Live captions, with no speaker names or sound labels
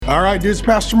All right, dudes,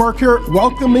 Pastor Mark here,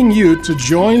 welcoming you to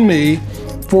join me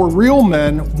for Real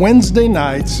Men Wednesday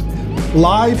nights,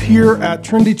 live here at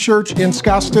Trinity Church in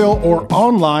Scottsdale or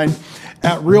online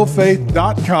at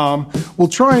realfaith.com. We'll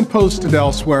try and post it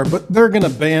elsewhere, but they're going to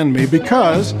ban me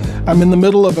because I'm in the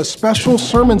middle of a special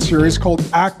sermon series called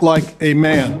Act Like a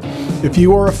Man. If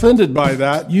you are offended by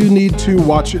that, you need to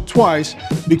watch it twice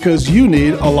because you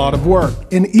need a lot of work.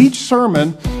 In each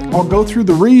sermon, I'll go through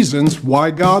the reasons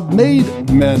why God made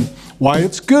men, why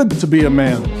it's good to be a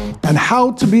man, and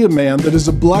how to be a man that is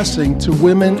a blessing to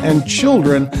women and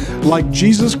children like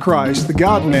Jesus Christ, the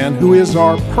God-man, who is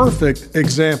our perfect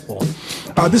example.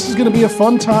 This is going to be a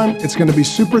fun time. It's going to be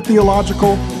super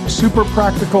theological, super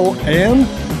practical, and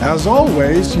as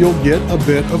always, you'll get a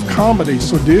bit of comedy.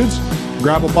 So dudes,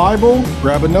 grab a Bible,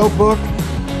 grab a notebook,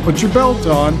 put your belt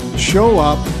on, show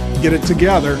up, get it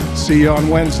together. See you on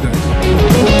Wednesday.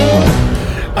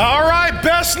 All right,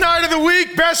 best night of the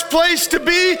week, best place to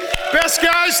be, best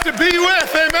guys to be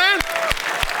with, amen?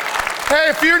 Hey,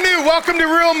 if you're new, welcome to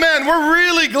Real Men. We're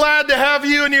really glad to have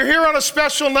you, and you're here on a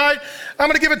special night. I'm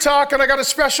going to give a talk, and I got a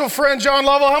special friend, John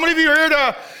Lovell. How many of you are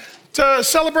here to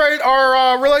celebrate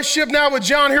our relationship now with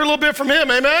John? Hear a little bit from him,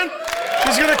 amen?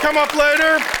 He's going to come up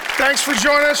later. Thanks for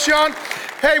joining us, John.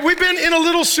 Hey, we've been in a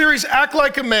little series, Act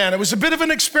Like a Man. It was a bit of an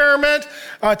experiment,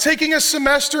 taking a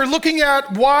semester, looking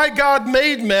at why God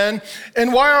made men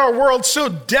and why our world so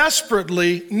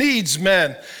desperately needs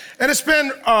men. And it's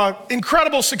been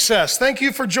incredible success. Thank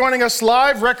you for joining us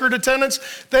live, record attendance.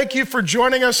 Thank you for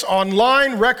joining us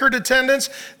online, record attendance.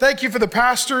 Thank you for the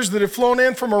pastors that have flown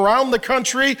in from around the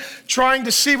country trying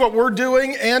to see what we're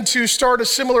doing and to start a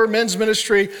similar men's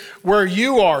ministry where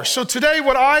you are. So today,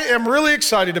 what I am really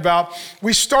excited about,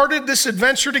 we started this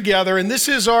adventure together, and this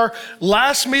is our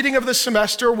last meeting of the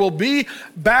semester. We'll be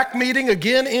back meeting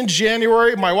again in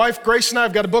January. My wife, Grace, and I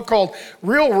have got a book called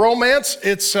Real Romance.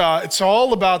 It's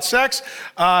all about sex.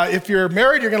 If you're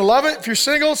married, you're going to love it. If you're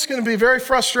single, it's going to be a very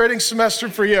frustrating semester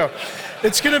for you.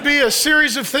 It's going to be a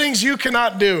series of things you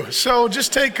cannot do. So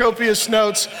just take copious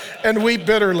notes and weep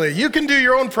bitterly. You can do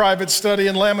your own private study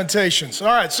in Lamentations. All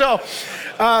right, so,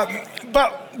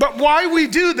 but why we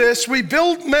do this, we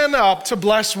build men up to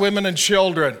bless women and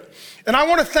children. And I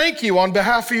want to thank you on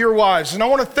behalf of your wives, and I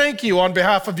want to thank you on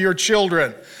behalf of your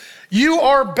children. You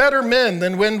are better men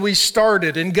than when we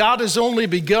started, and God has only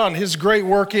begun his great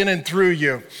work in and through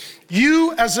you.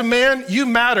 You, as a man, you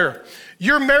matter.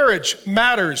 Your marriage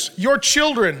matters. Your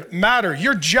children matter.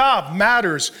 Your job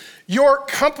matters. Your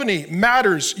company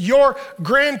matters. Your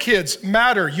grandkids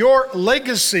matter. Your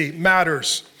legacy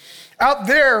matters. Out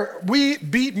there, we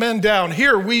beat men down.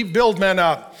 Here, we build men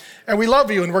up. And we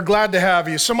love you, and we're glad to have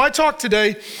you. So my talk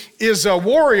today is a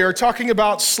warrior talking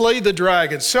about slay the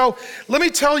dragon. So let me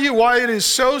tell you why it is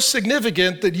so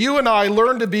significant that you and I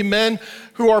learn to be men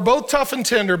who are both tough and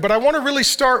tender, but I want to really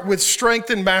start with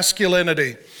strength and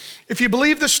masculinity. If you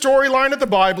believe the storyline of the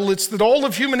Bible, it's that all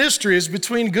of human history is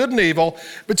between good and evil,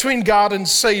 between God and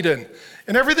Satan.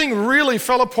 And everything really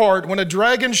fell apart when a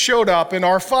dragon showed up and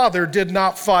our Father did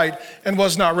not fight and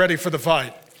was not ready for the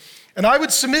fight. And I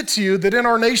would submit to you that in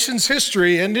our nation's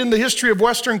history and in the history of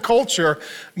Western culture,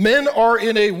 men are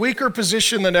in a weaker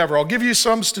position than ever. I'll give you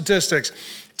some statistics.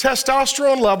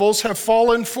 Testosterone levels have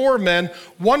fallen for men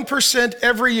 1%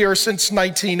 every year since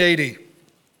 1980.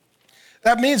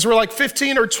 That means we're like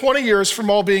 15 or 20 years from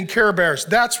all being Care Bears.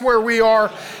 That's where we are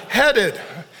headed.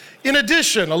 In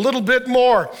addition, a little bit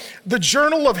more, the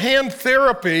Journal of Hand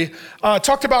Therapy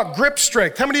talked about grip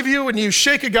strength. How many of you, when you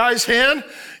shake a guy's hand,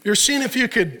 you're seeing if you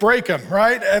could break him,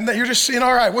 right? And you're just seeing,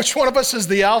 all right, which one of us is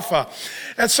the alpha?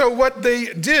 And so what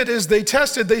they did is they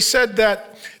said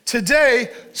that today,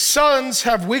 sons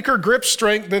have weaker grip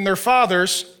strength than their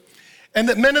fathers, and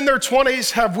that men in their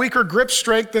 20s have weaker grip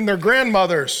strength than their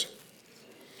grandmothers.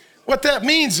 What that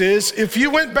means is if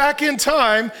you went back in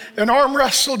time and arm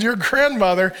wrestled your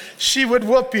grandmother, she would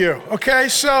whoop you, okay?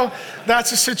 So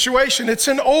that's a situation. It's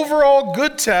an overall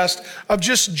good test of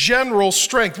just general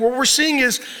strength. What we're seeing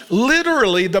is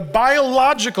literally the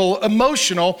biological,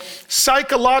 emotional,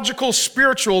 psychological,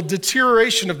 spiritual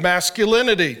deterioration of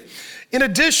masculinity. In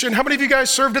addition, how many of you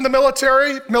guys served in the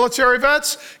military? Military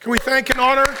vets? Can we thank and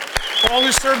honor all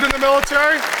who served in the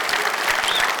military?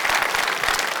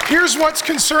 Here's what's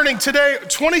concerning today.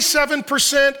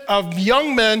 27% of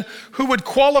young men who would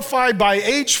qualify by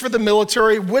age for the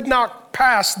military would not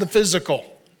pass the physical.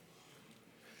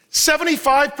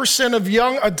 75% of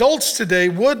young adults today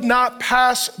would not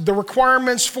pass the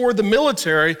requirements for the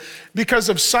military because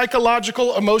of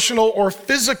psychological, emotional, or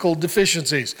physical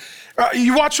deficiencies.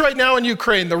 You watch right now in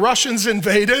Ukraine, the Russians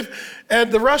invaded,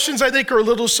 and the Russians, I think, are a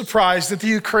little surprised that the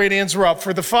Ukrainians were up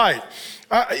for the fight.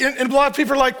 And a lot of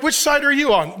people are like, which side are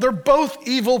you on? They're both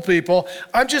evil people.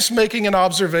 I'm just making an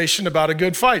observation about a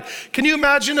good fight. Can you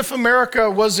imagine if America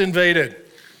was invaded?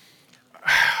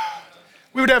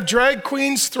 We would have drag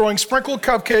queens throwing sprinkled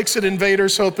cupcakes at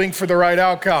invaders hoping for the right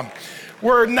outcome.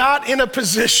 We're not in a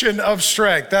position of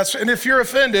strength. And if you're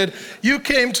offended, you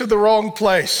came to the wrong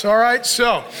place, all right?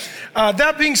 So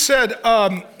that being said,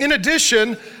 in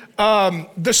addition,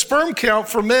 the sperm count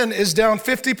for men is down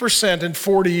 50% in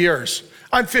 40 years.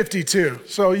 I'm 52,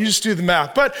 so you just do the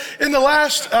math. But in the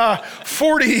last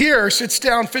 40 years, it's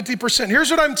down 50%.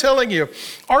 Here's what I'm telling you.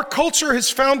 Our culture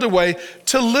has found a way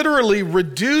to literally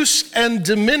reduce and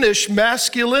diminish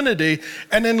masculinity,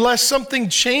 and unless something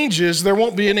changes, there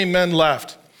won't be any men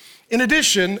left. In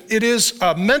addition, it is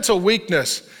a mental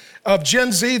weakness of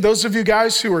Gen Z. Those of you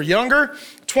guys who are younger,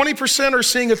 20% are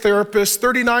seeing a therapist,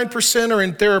 39% are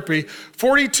in therapy,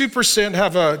 42%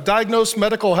 have a diagnosed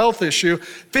mental health issue,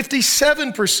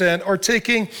 57% are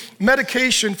taking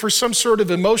medication for some sort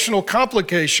of emotional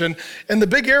complication, and the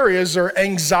big areas are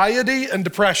anxiety and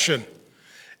depression.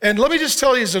 And let me just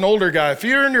tell you as an older guy, if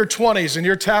you're in your 20s and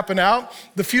you're tapping out,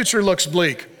 the future looks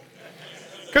bleak.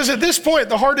 Because at this point,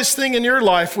 the hardest thing in your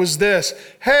life was this: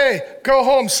 hey, go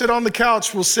home, sit on the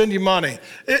couch, we'll send you money.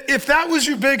 If that was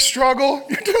your big struggle,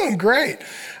 you're doing great.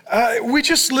 We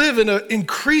just live in an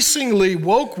increasingly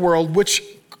woke world, which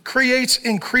creates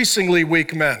increasingly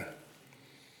weak men.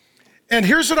 And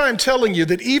here's what I'm telling you,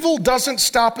 that evil doesn't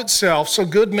stop itself, so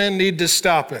good men need to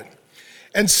stop it.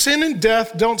 And sin and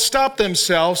death don't stop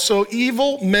themselves, so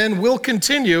evil men will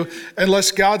continue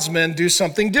unless God's men do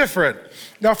something different.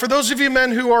 Now, for those of you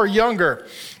men who are younger,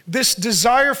 this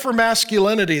desire for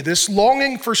masculinity, this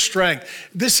longing for strength,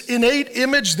 this innate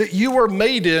image that you are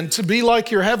made in to be like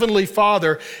your heavenly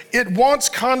Father, it wants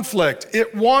conflict,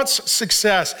 it wants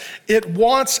success, it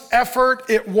wants effort,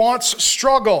 it wants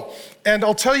struggle. And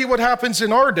I'll tell you what happens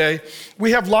in our day.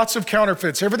 We have lots of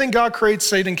counterfeits. Everything God creates,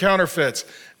 Satan counterfeits.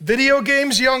 Video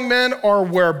games, young men, are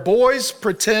where boys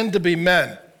pretend to be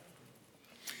men.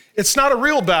 It's not a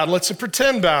real battle, it's a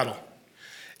pretend battle.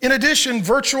 In addition,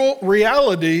 virtual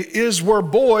reality is where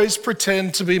boys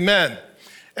pretend to be men.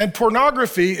 And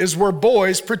pornography is where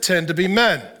boys pretend to be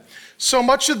men. So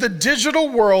much of the digital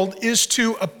world is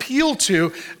to appeal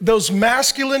to those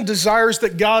masculine desires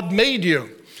that God made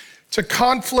you. To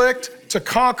conflict, to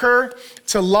conquer,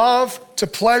 to love, to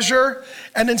pleasure.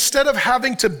 And instead of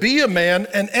having to be a man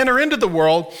and enter into the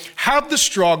world, have the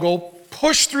struggle,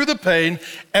 push through the pain,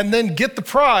 and then get the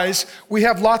prize, we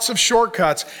have lots of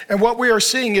shortcuts. And what we are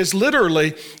seeing is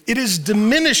literally, it is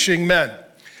diminishing men.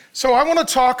 So I want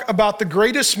to talk about the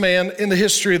greatest man in the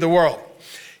history of the world.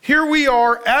 Here we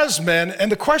are as men,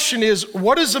 and the question is,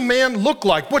 what does a man look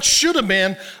like? What should a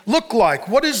man look like?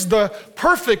 What does the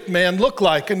perfect man look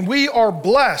like? And we are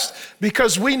blessed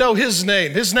because we know his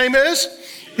name. His name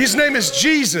is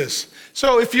Jesus.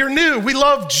 So if you're new, we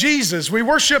love Jesus. We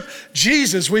worship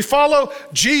Jesus. We follow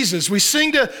Jesus. We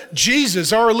sing to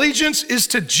Jesus. Our allegiance is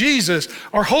to Jesus.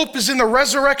 Our hope is in the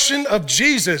resurrection of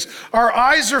Jesus. Our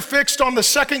eyes are fixed on the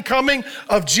second coming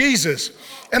of Jesus.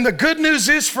 And the good news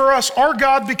is for us, our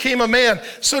God became a man.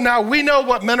 So now we know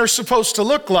what men are supposed to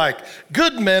look like.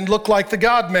 Good men look like the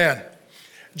God man.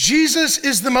 Jesus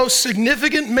is the most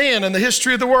significant man in the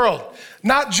history of the world.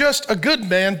 Not just a good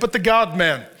man, but the God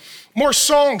man. More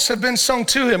songs have been sung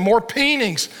to him, more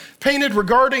paintings painted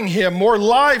regarding him, more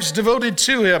lives devoted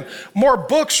to him, more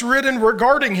books written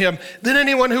regarding him than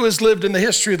anyone who has lived in the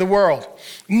history of the world.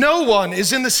 No one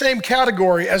is in the same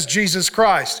category as Jesus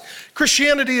Christ.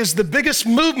 Christianity is the biggest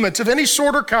movement of any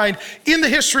sort or kind in the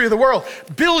history of the world.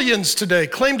 Billions today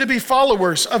claim to be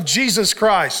followers of Jesus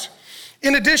Christ.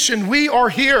 In addition, we are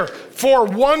here for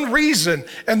one reason,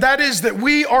 and that is that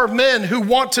we are men who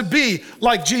want to be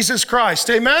like Jesus Christ.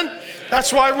 Amen?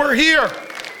 That's why we're here.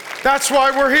 That's why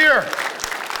we're here.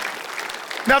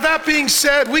 Now, that being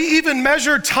said, we even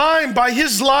measure time by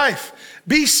his life.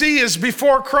 BC is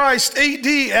before Christ. AD,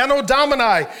 Anno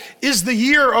Domini, is the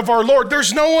year of our Lord.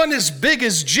 There's no one as big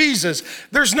as Jesus.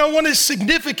 There's no one as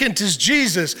significant as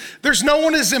Jesus. There's no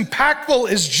one as impactful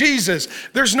as Jesus.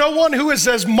 There's no one who is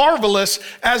as marvelous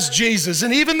as Jesus.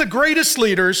 And even the greatest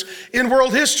leaders in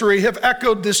world history have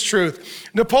echoed this truth.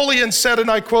 Napoleon said, and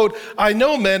I quote, "I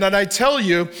know, men, and I tell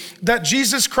you that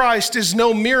Jesus Christ is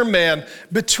no mere man.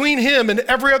 Between him and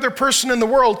every other person in the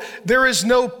world, there is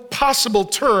no possible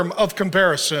term of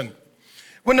comparison."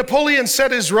 When Napoleon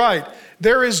said is right,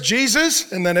 there is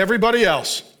Jesus and then everybody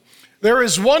else. There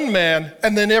is one man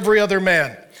and then every other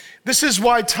man. This is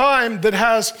why Time that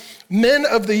has Men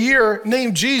of the Year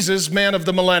named Jesus Man of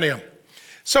the Millennium.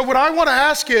 So what I want to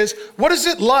ask is, what is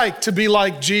it like to be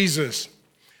like Jesus?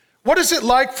 What is it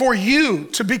like for you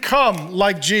to become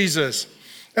like Jesus?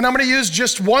 And I'm going to use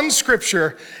just one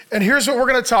scripture, and here's what we're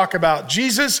going to talk about.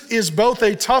 Jesus is both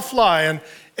a tough lion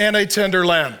and a tender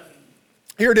lamb.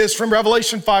 Here it is from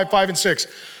Revelation 5:5-6.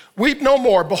 Weep no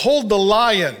more, behold the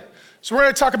lion. So we're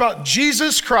going to talk about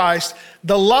Jesus Christ,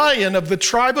 the lion of the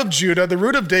tribe of Judah, the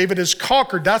root of David, is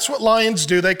conquered. That's what lions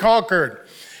do, they conquered.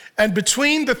 And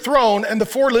between the throne and the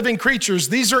four living creatures,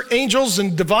 these are angels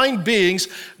and divine beings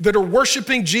that are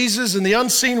worshiping Jesus in the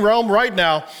unseen realm right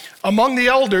now. Among the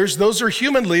elders, those are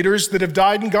human leaders that have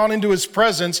died and gone into his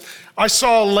presence. I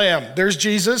saw a lamb. There's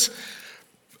Jesus.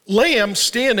 Lamb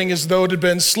standing as though it had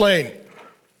been slain.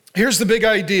 Here's the big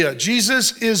idea.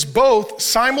 Jesus is both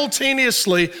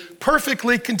simultaneously,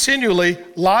 perfectly, continually,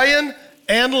 lion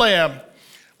and lamb.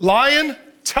 Lion,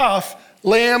 tough,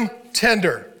 lamb,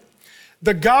 tender.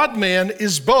 The God-man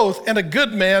is both, and a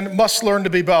good man must learn to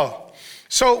be both.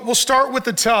 So we'll start with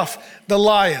the tough, the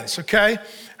lions, okay?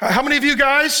 How many of you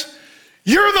guys?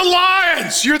 You're the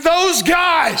lions. You're those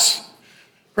guys,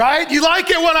 right? You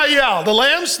like it when I yell. The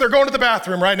lambs, they're going to the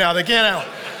bathroom right now. They can't handle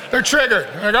it. They're triggered.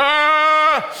 They're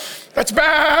like, that's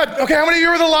bad. Okay, how many of you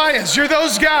are the lions? You're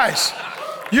those guys.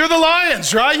 You're the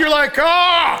lions, right? You're like,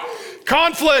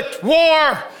 conflict,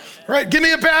 war, right? Give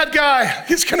me a bad guy.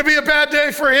 It's going to be a bad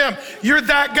day for him. You're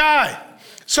that guy.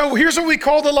 So here's what we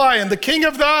call the lion, the king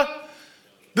of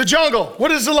the jungle. What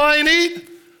does the lion eat?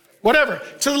 Whatever.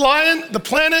 To the lion, the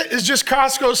planet is just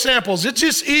Costco samples. It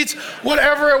just eats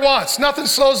whatever it wants. Nothing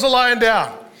slows the lion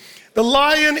down. The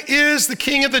lion is the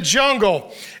king of the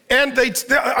jungle. And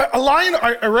a lion,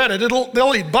 I read it,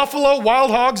 they'll eat buffalo,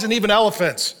 wild hogs, and even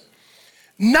elephants.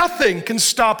 Nothing can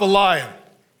stop a lion.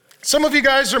 Some of you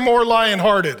guys are more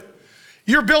lion-hearted.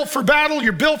 You're built for battle,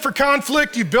 you're built for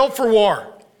conflict, you're built for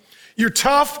war. You're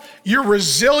tough, you're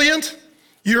resilient,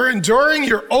 you're enduring,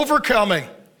 you're overcoming.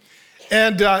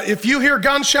 And if you hear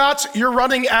gunshots, you're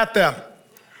running at them.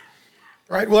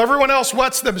 Right? Well, everyone else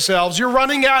wets themselves. You're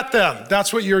running at them.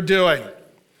 That's what you're doing.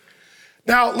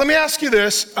 Now, let me ask you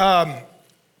this.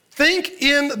 Think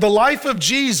in the life of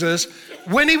Jesus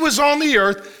when he was on the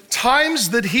earth, times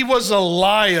that he was a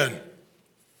lion.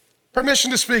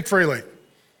 Permission to speak freely.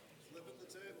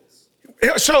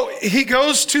 So he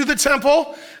goes to the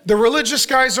temple. The religious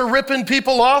guys are ripping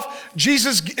people off.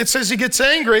 Jesus, it says he gets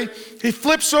angry. He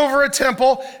flips over a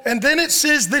temple, and then it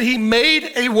says that he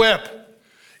made a whip.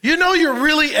 You know you're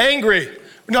really angry when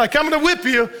you're like, I'm going to whip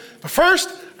you, but first,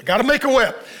 I got to make a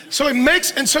whip. So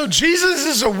so Jesus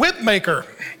is a whip maker.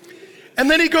 And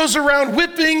then he goes around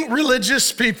whipping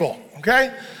religious people,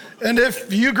 okay? And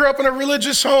if you grew up in a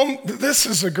religious home, this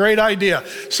is a great idea.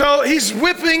 So he's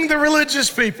whipping the religious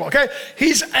people, okay?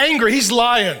 He's angry, he's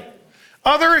lying.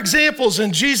 Other examples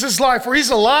in Jesus' life where he's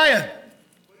a lion.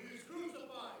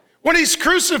 When he's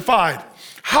crucified,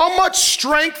 how much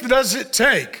strength does it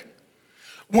take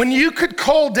when you could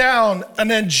call down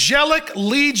an angelic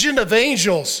legion of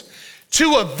angels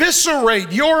to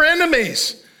eviscerate your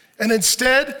enemies, and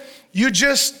instead you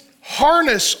just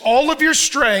harness all of your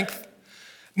strength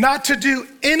not to do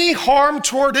any harm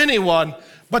toward anyone,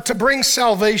 but to bring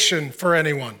salvation for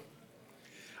anyone?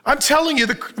 I'm telling you,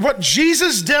 what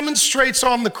Jesus demonstrates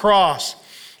on the cross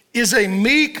is a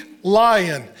meek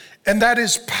lion, and that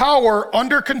is power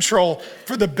under control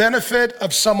for the benefit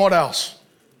of someone else.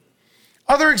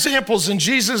 Other examples in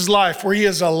Jesus' life where he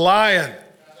is a lion.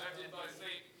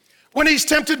 When he's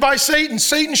tempted by Satan,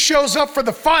 Satan shows up for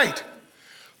the fight.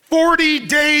 40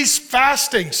 days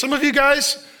fasting. Some of you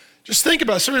guys, just think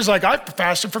about it. Somebody's like, I've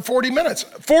fasted for 40 minutes.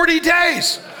 40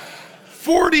 days.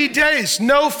 40 days,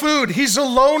 no food. He's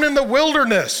alone in the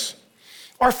wilderness.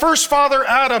 Our first father,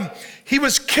 Adam, he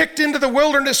was kicked into the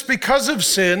wilderness because of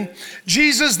sin.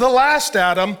 Jesus, the last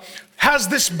Adam, has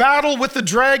this battle with the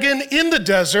dragon in the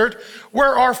desert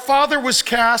where our father was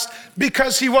cast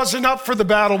because he wasn't up for the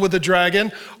battle with the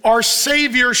dragon. Our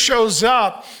Savior shows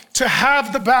up to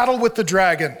have the battle with the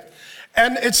dragon.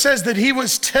 And it says that he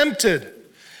was tempted,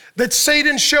 that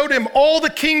Satan showed him all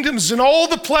the kingdoms and all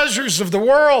the pleasures of the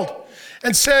world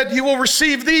and said, you will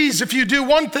receive these if you do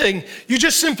one thing. You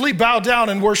just simply bow down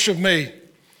and worship me.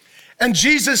 And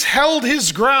Jesus held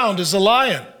his ground as a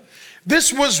lion.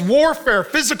 This was warfare,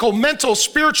 physical, mental,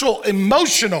 spiritual,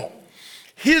 emotional.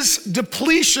 His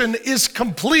depletion is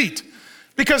complete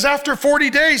because after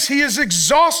 40 days, he is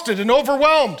exhausted and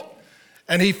overwhelmed,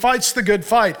 and he fights the good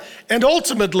fight. And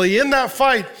ultimately, in that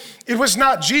fight, it was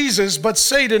not Jesus, but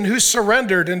Satan who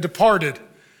surrendered and departed.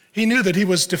 He knew that he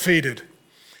was defeated.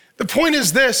 The point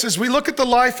is this: as we look at the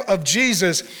life of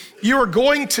Jesus, you are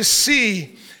going to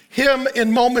see him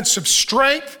in moments of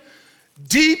strength,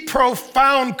 deep,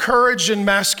 profound courage, and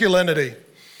masculinity.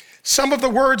 Some of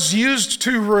the words used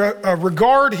to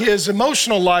regard his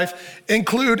emotional life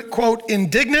include, quote,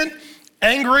 indignant,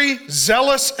 angry,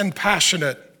 zealous, and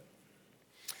passionate.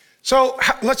 So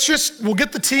we'll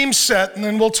get the team set and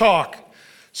then we'll talk.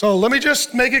 So let me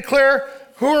just make it clear,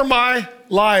 who are my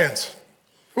lions?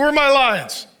 Who are my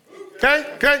lions?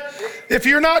 Okay? If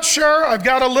you're not sure, I've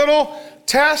got a little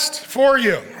test for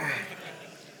you.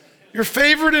 Your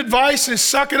favorite advice is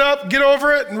suck it up, get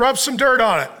over it, and rub some dirt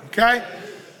on it, okay?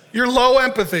 You're low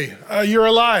empathy. You're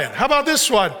a lion. How about this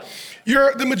one?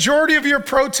 The majority of your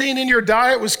protein in your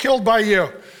diet was killed by you.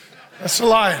 That's a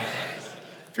lion.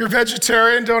 If you're a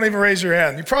vegetarian, don't even raise your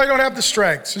hand. You probably don't have the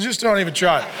strength, so just don't even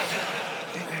try.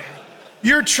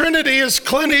 Your trinity is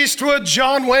Clint Eastwood,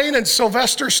 John Wayne, and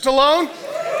Sylvester Stallone.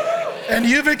 And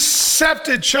you've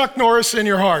accepted Chuck Norris in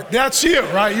your heart. That's you,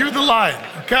 right? You're the lion,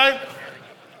 okay?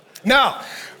 Now,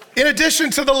 in addition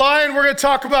to the lion, we're going to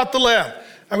talk about the lamb.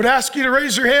 I would ask you to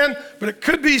raise your hand, but it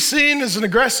could be seen as an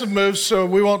aggressive move, so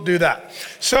we won't do that.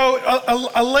 So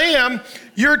a lamb,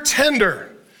 you're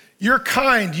tender, you're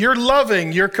kind, you're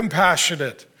loving, you're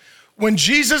compassionate. When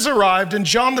Jesus arrived and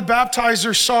John the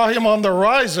Baptizer saw him on the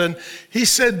horizon, he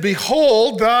said,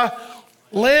 "Behold the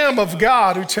Lamb of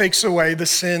God who takes away the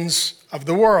sins of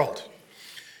the world."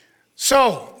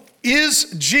 So,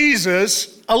 is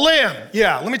Jesus a lamb?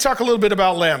 Yeah, let me talk a little bit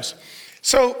about lambs.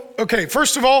 So, okay,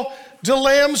 first of all, do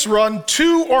lambs run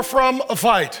to or from a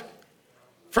fight?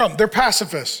 They're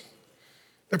pacifists.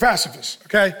 They're pacifists,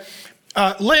 okay?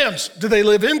 Lambs, do they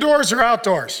live indoors or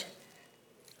outdoors?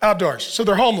 Outdoors, so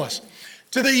they're homeless.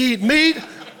 Do they eat meat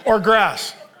or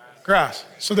grass? Grass,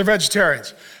 so they're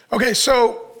vegetarians. Okay,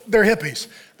 so they're hippies.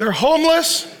 They're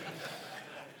homeless,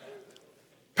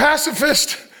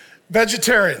 pacifist,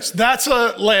 vegetarians. That's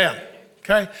a lamb,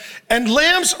 okay? And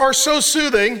lambs are so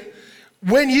soothing.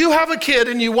 When you have a kid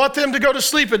and you want them to go to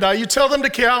sleep at night, you tell them to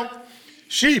count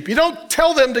sheep. You don't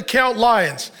tell them to count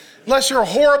lions, unless you're a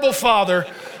horrible father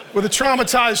with a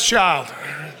traumatized child.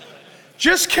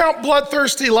 Just count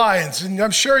bloodthirsty lions, and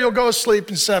I'm sure you'll go to sleep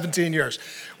in 17 years.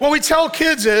 What we tell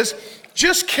kids is,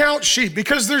 just count sheep,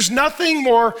 because there's nothing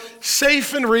more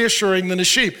safe and reassuring than a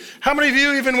sheep. How many of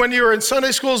you, even when you were in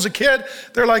Sunday school as a kid,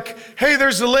 they're like, hey,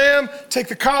 there's the lamb, take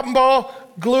the cotton ball,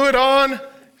 glue it on.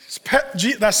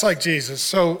 That's like Jesus,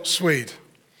 so sweet.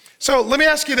 So let me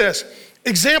ask you this.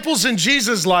 Examples in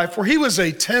Jesus' life where he was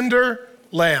a tender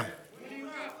lamb.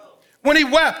 When he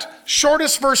wept,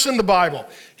 shortest verse in the Bible.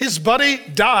 His buddy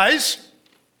dies.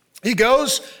 He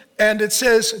goes and it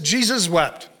says, Jesus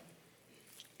wept.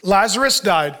 Lazarus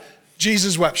died.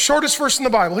 Jesus wept. Shortest verse in the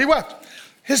Bible. He wept.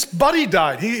 His buddy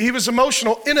died. He was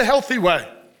emotional in a healthy way.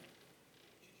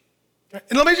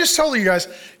 And let me just tell you guys,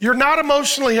 you're not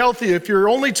emotionally healthy if your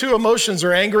only two emotions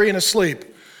are angry and asleep,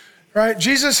 right?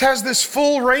 Jesus has this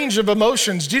full range of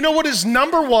emotions. Do you know what his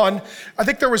number one? I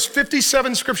think there was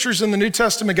 57 scriptures in the New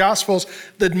Testament Gospels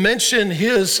that mention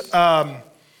his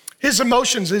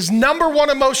emotions. His number one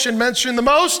emotion mentioned the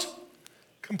most?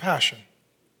 Compassion.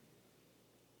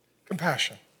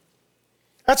 Compassion.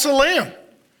 That's a lamb.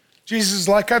 Jesus is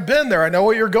like, I've been there. I know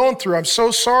what you're going through. I'm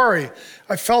so sorry.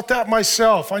 I felt that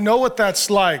myself. I know what that's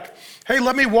like. Hey,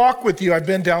 let me walk with you. I've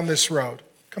been down this road.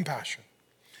 Compassion.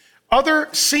 Other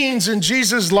scenes in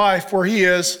Jesus' life where he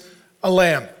is a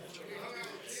lamb.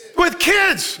 With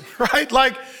kids, right?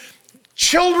 Like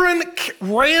children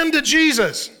ran to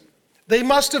Jesus. They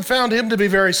must have found him to be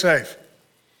very safe.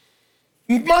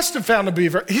 Must have found him to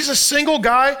be he's a single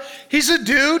guy. He's a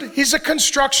dude. He's a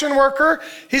construction worker.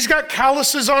 He's got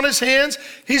calluses on his hands.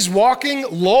 He's walking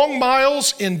long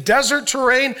miles in desert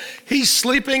terrain. He's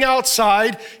sleeping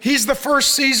outside. He's the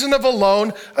first season of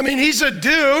Alone. I mean, he's a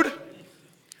dude.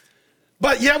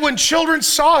 But yet when children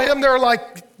saw him, they're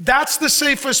like, that's the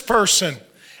safest person.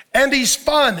 And he's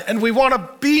fun. And we want to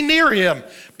be near him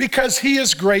because he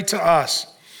is great to us.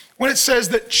 When it says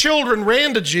that children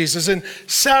ran to Jesus and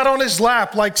sat on his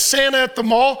lap like Santa at the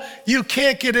mall, you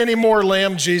can't get any more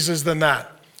lamb Jesus than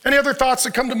that. Any other thoughts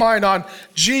that come to mind on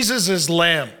Jesus as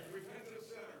lamb?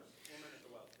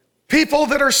 People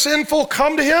that are sinful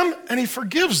come to him and he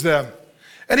forgives them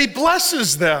and he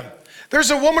blesses them. There's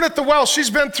a woman at the well.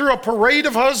 She's been through a parade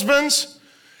of husbands.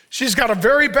 She's got a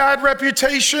very bad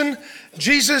reputation.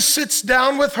 Jesus sits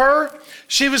down with her.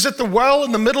 She was at the well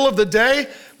in the middle of the day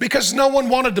because no one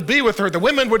wanted to be with her. The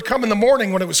women would come in the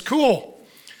morning when it was cool.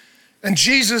 And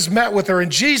Jesus met with her,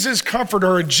 and Jesus comforted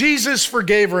her, and Jesus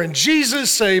forgave her, and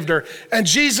Jesus saved her, and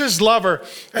Jesus loved her.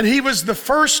 And he was the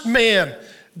first man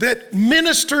that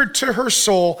ministered to her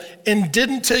soul and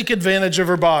didn't take advantage of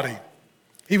her body.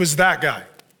 He was that guy.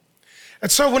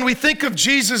 And so when we think of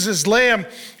Jesus as lamb,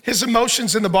 his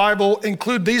emotions in the Bible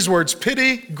include these words: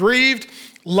 pity, grieved,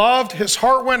 loved, his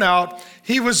heart went out,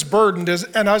 he was burdened,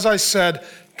 and as I said,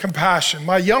 compassion.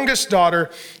 My youngest daughter,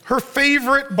 her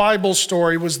favorite Bible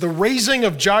story was the raising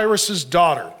of Jairus'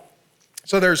 daughter.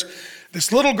 So there's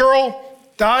this little girl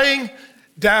dying,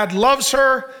 dad loves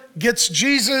her, gets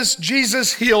Jesus,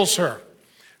 Jesus heals her.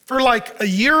 For like a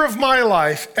year of my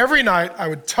life, every night I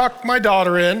would tuck my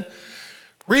daughter in,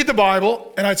 read the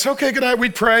Bible, and I'd say, okay, good night,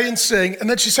 we'd pray and sing. And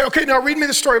then she'd say, okay, now read me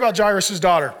the story about Jairus'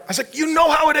 daughter. I was like, you know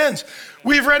how it ends.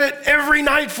 We've read it every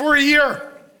night for a year.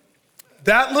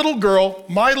 That little girl,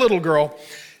 my little girl,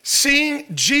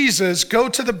 seeing Jesus go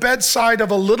to the bedside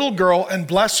of a little girl and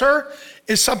bless her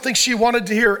is something she wanted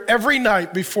to hear every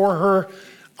night before her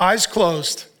eyes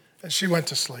closed and she went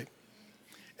to sleep.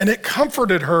 And it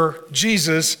comforted her,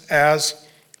 Jesus, as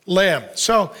lamb.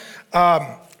 So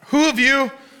who of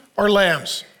you are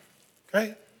lambs?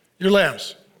 Okay, you're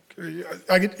lambs.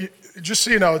 Just so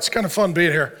you know, it's kind of fun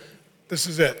being here. This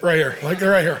is it, right here, like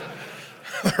they're right here.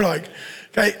 They're like,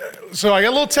 okay, so I got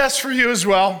a little test for you as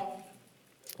well.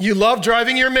 You love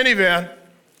driving your minivan.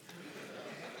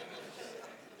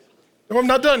 No, I'm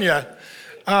not done yet.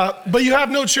 But you have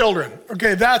no children.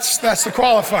 Okay, that's the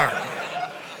qualifier.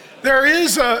 There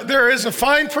is a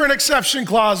fine print exception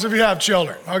clause if you have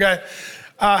children, okay?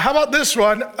 How about this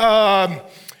one?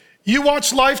 You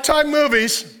watch Lifetime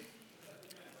movies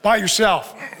by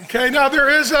yourself, okay? Now there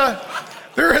is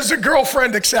a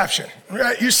girlfriend exception,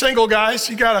 right? You single guys,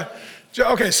 you gotta,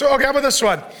 okay, how about this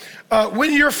one?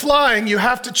 When you're flying, you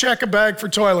have to check a bag for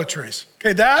toiletries.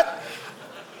 Okay, that,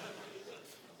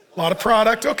 a lot of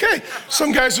product. Okay,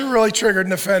 some guys are really triggered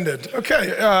and offended.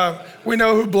 Okay, we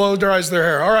know who blow dries their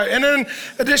hair. All right, and then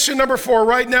addition number 4,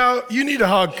 right now, you need a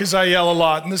hug because I yell a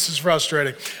lot and this is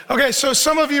frustrating. Okay, so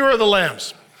some of you are the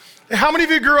lambs. How many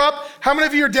of you grew up? How many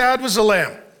of your dad was a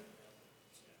lamb?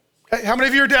 Okay, how many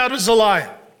of your dad was a lion?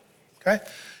 Okay,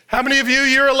 how many of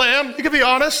you're a lamb? You can be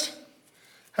honest.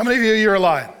 How many of you're a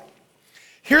lion?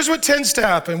 Here's what tends to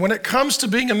happen. When it comes to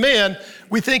being a man,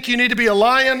 we think you need to be a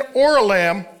lion or a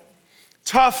lamb,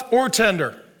 tough or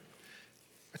tender.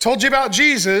 I told you about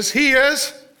Jesus. He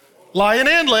is lion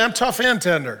and lamb, tough and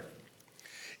tender.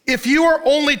 If you are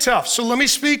only tough, so let me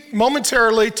speak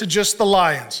momentarily to just the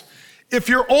lions. If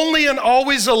you're only and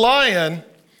always a lion,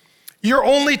 you're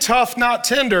only tough, not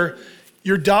tender,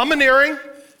 you're domineering,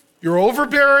 you're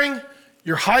overbearing,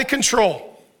 you're high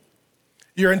control,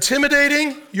 you're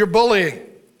intimidating, you're bullying.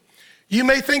 You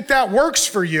may think that works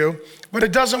for you, but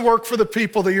it doesn't work for the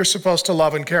people that you're supposed to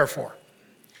love and care for.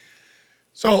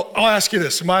 So I'll ask you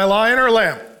this, am I a lion or a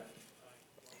lamb?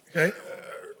 Okay,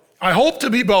 I hope to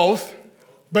be both,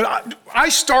 but I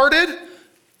started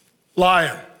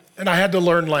lion and I had to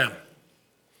learn lamb.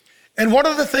 And one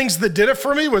of the things that did it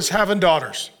for me was having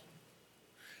daughters.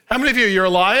 How many of you're a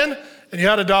lion and you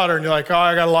had a daughter and you're like, oh,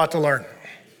 I got a lot to learn.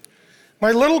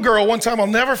 My little girl, one time I'll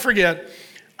never forget,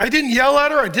 I didn't yell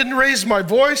at her, I didn't raise my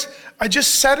voice, I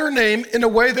just said her name in a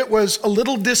way that was a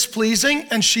little displeasing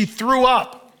and she threw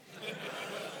up.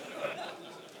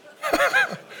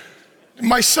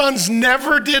 My sons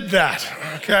never did that,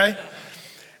 okay?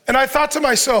 And I thought to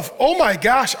myself, oh my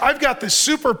gosh, I've got this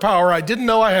superpower I didn't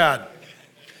know I had.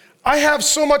 I have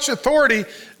so much authority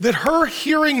that her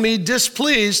hearing me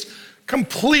displeased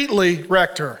completely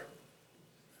wrecked her.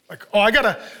 Like, oh, I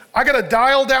gotta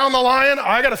dial down the lion.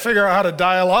 I gotta figure out how to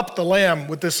dial up the lamb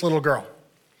with this little girl.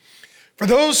 For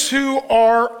those who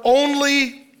are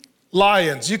only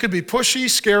lions, you could be pushy,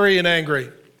 scary, and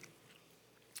angry.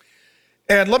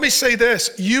 And let me say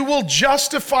this, you will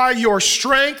justify your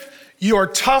strength, your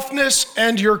toughness,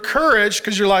 and your courage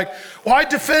because you're like, well, I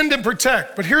defend and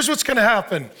protect. But here's what's gonna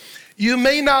happen. You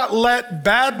may not let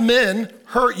bad men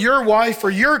hurt your wife or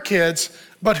your kids,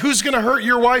 but who's gonna hurt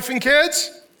your wife and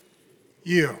kids?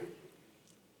 You.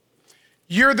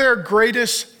 You're their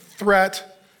greatest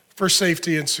threat for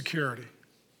safety and security.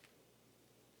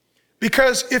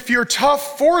 Because if you're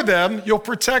tough for them, you'll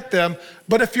protect them,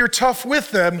 but if you're tough with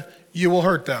them, you will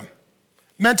hurt them.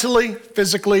 Mentally,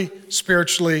 physically,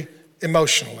 spiritually,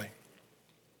 emotionally.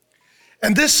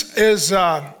 And this is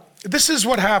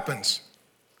what happens.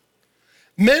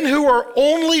 Men who are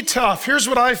only tough, here's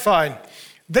what I find.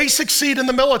 They succeed in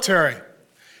the military.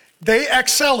 They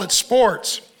excel at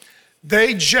sports.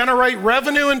 They generate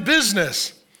revenue in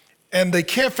business. And they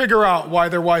can't figure out why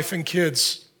their wife and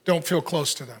kids don't feel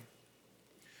close to them.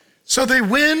 So they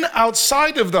win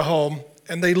outside of the home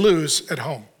and they lose at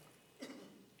home.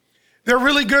 They're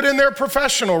really good in their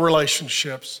professional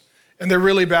relationships and they're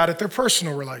really bad at their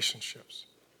personal relationships.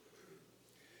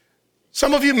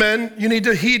 Some of you men, you need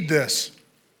to heed this.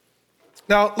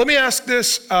 Now, let me ask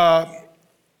this.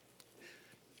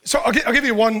 So I'll give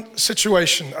you one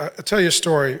situation. I'll tell you a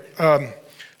story.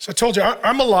 So I told you,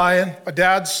 I'm a lion. My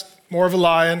dad's more of a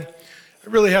lion. I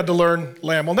really had to learn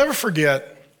lamb. I'll never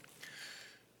forget.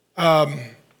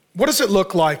 What does it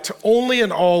look like to only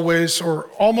and always, or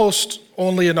almost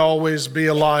only and always, be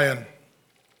a lion?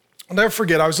 I'll never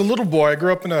forget. I was a little boy. I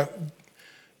grew up in a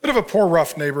bit of a poor,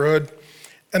 rough neighborhood.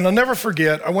 And I'll never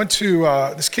forget, I went to,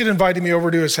 this kid invited me over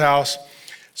to his house.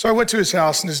 So I went to his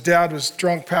house, and his dad was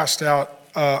drunk, passed out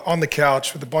on the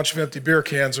couch with a bunch of empty beer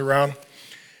cans around.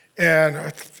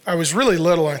 And I was really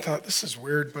little, and I thought, this is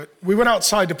weird. But we went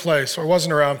outside to play, so I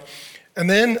wasn't around. And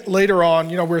then later on,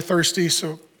 we were thirsty,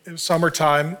 so it was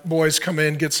summertime. Boys come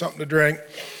in, get something to drink.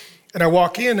 And I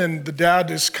walk in, and the dad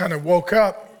just kind of woke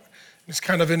up. He's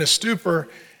kind of in a stupor.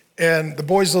 And the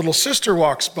boy's little sister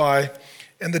walks by,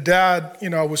 and the dad,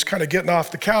 was kind of getting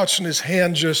off the couch, and his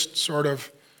hand just sort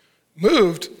of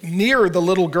moved near the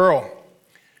little girl.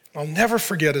 I'll never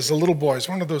forget, as a little boy, it's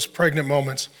one of those pregnant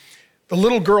moments. The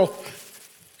little girl,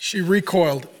 she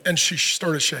recoiled, and she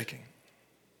started shaking.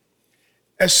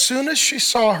 As soon as she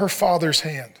saw her father's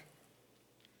hand,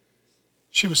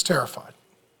 she was terrified.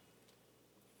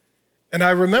 And I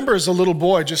remember as a little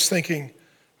boy just thinking,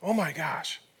 oh my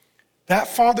gosh, that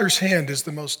father's hand is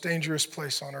the most dangerous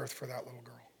place on earth for that little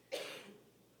girl.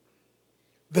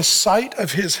 The sight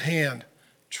of his hand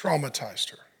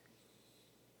traumatized her.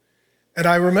 And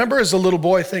I remember as a little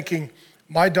boy thinking,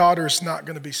 my daughter's not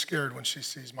going to be scared when she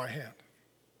sees my hand.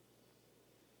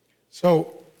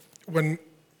 So when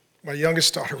my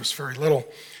youngest daughter was very little,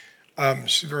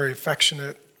 she's very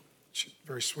affectionate, she's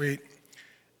very sweet,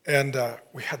 and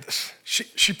we had this,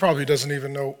 she probably doesn't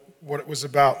even know what it was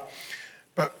about,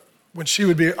 but when she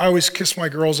would be, I always kiss my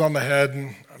girls on the head,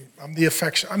 and I'm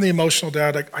the emotional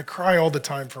dad. I cry all the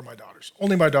time for my daughters.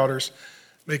 Only my daughters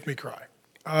make me cry.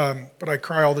 But I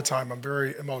cry all the time. I'm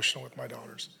very emotional with my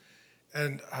daughters.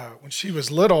 And when she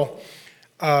was little,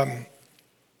 I'll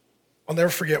never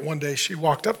forget one day she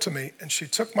walked up to me and she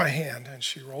took my hand and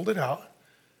she rolled it out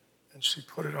and she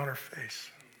put it on her face.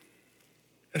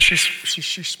 And she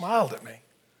smiled at me.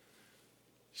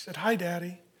 She said, "Hi,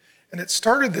 Daddy." And it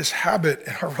started this habit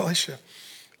in our relationship.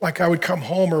 Like I would come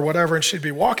home or whatever and she'd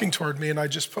be walking toward me and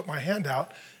I'd just put my hand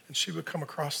out and she would come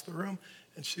across the room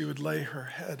and she would lay her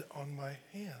head on my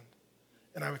hand.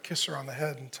 And I would kiss her on the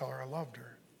head and tell her I loved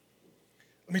her.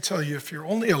 Let me tell you, if you're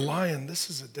only a lion, this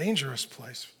is a dangerous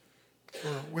place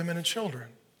for women and children,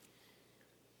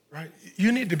 right?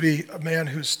 You need to be a man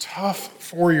who's tough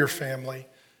for your family,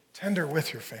 tender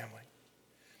with your family.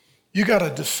 You got to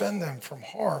defend them from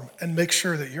harm and make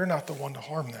sure that you're not the one to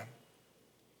harm them.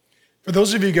 For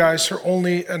those of you guys who are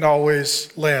only and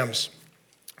always lambs,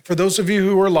 for those of you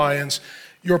who are lions,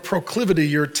 your proclivity,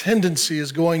 your tendency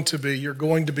is going to be, you're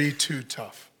going to be too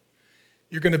tough.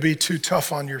 You're going to be too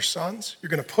tough on your sons. You're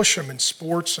going to push them in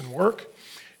sports and work.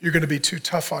 You're going to be too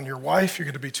tough on your wife. You're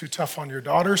going to be too tough on your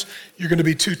daughters. You're going to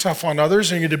be too tough on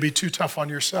others, and you're going to be too tough on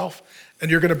yourself.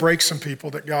 And you're going to break some people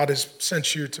that God has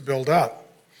sent you to build up.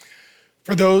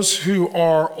 For those who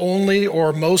are only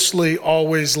or mostly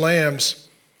always lambs,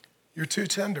 you're too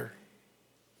tender.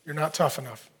 You're not tough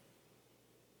enough.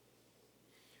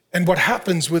 And what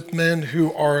happens with men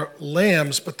who are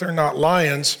lambs, but they're not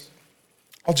lions,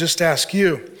 I'll just ask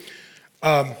you,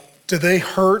 do they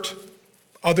hurt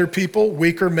other people,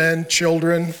 weaker men,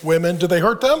 children, women? Do they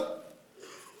hurt them?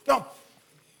 No.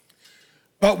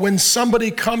 But when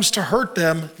somebody comes to hurt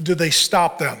them, do they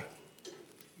stop them?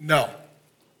 No.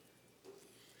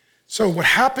 So what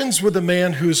happens with a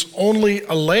man who's only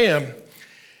a lamb,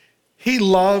 he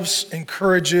loves,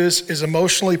 encourages, is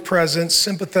emotionally present,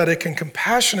 sympathetic, and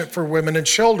compassionate for women and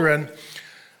children.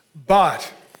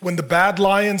 But when the bad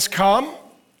lions come,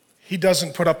 he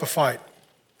doesn't put up a fight.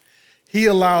 He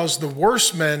allows the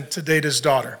worst men to date his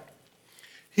daughter.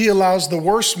 He allows the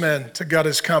worst men to gut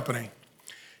his company.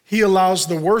 He allows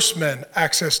the worst men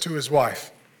access to his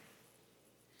wife.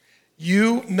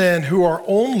 You men who are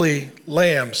only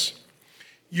lambs,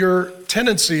 your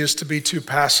tendency is to be too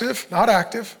passive, not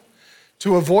active,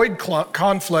 to avoid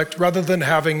conflict rather than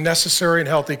having necessary and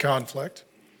healthy conflict.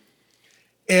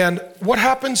 And what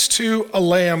happens to a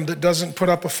lamb that doesn't put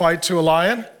up a fight to a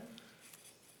lion?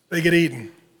 They get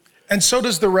eaten. And so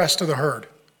does the rest of the herd.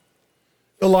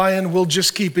 The lion will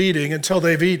just keep eating until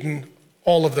they've eaten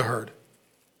all of the herd.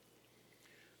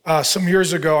 Some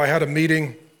years ago, I had a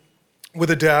meeting with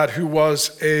a dad who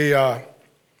was a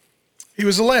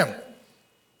lamb.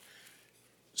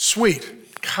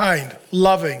 Sweet, kind,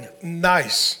 loving,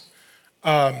 nice,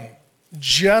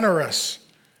 generous,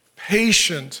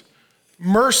 patient,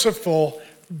 merciful,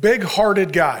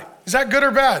 big-hearted guy. Is that good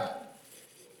or bad?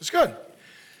 It's good.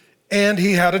 And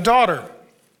he had a daughter.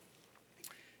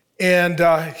 And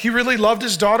he really loved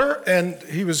his daughter, and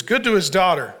he was good to his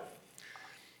daughter.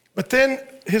 But then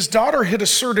his daughter hit a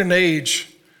certain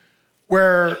age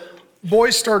where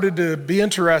boys started to be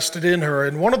interested in her.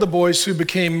 And one of the boys who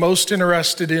became most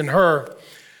interested in her,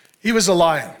 he was a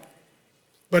lion,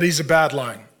 but he's a bad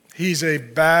lion. He's a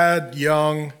bad,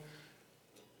 young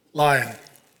lion.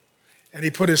 And he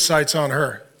put his sights on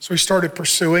her. So he started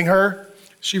pursuing her.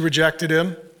 She rejected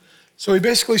him. So he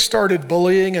basically started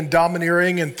bullying and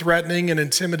domineering and threatening and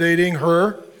intimidating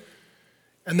her.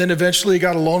 And then eventually he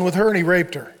got alone with her and he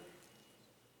raped her.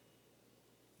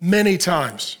 Many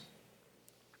times.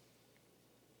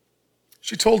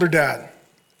 She told her dad,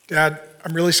 "Dad,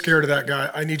 I'm really scared of that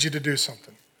guy. I need you to do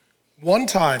something." One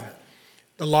time,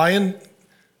 the lion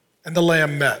and the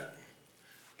lamb met.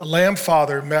 The lamb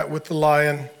father met with the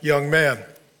lion young man.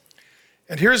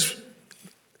 And here's,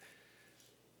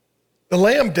 the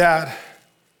lamb dad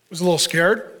was a little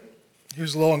scared. He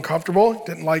was a little uncomfortable,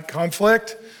 didn't like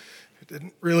conflict,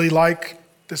 didn't really like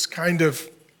this kind of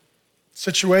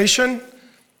situation.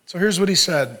 So here's what he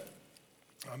said,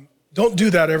 "Don't do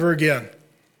that ever again."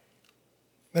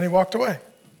 Then he walked away.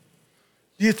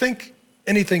 Do you think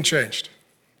anything changed?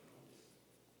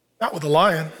 Not with the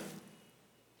lion.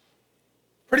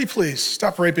 "Pretty please,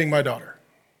 stop raping my daughter."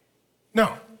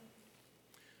 No.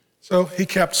 So he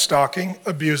kept stalking,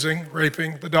 abusing,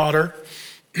 raping the daughter.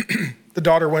 The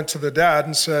daughter went to the dad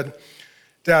and said,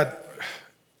 "Dad,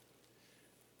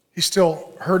 he's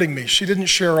still hurting me." She didn't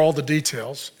share all the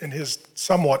details in his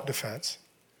somewhat defense.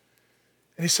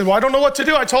 And he said, "Well, I don't know what to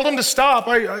do. I told him to stop.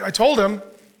 I told him."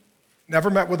 Never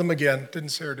met with him again. Didn't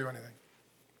say or do anything.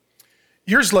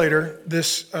 Years later,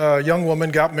 this young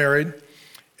woman got married.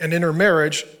 And in her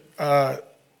marriage,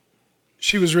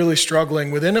 she was really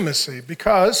struggling with intimacy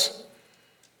because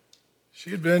she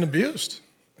had been abused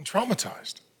and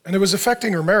traumatized. And it was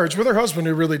affecting her marriage with her husband,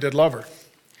 who really did love her.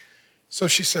 So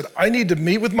she said, "I need to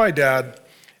meet with my dad,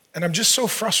 and I'm just so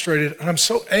frustrated and I'm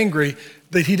so angry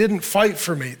that he didn't fight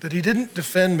for me, that he didn't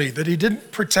defend me, that he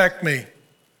didn't protect me."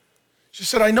 She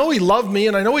said, "I know he loved me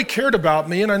and I know he cared about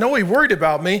me and I know he worried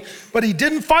about me, but he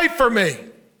didn't fight for me.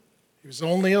 He was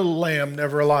only a lamb,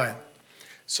 never a lion."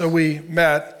 So we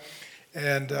met,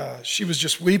 and she was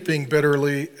just weeping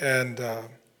bitterly, and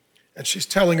she's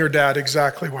telling her dad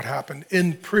exactly what happened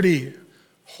in pretty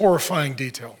horrifying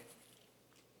detail.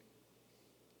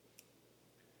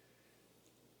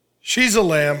 She's a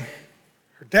lamb,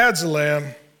 her dad's a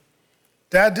lamb.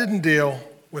 Dad didn't deal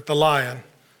with the lion.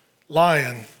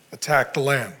 Lion attacked the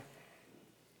lamb.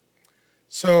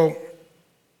 So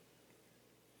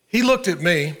he looked at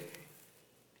me,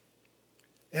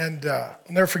 and I'll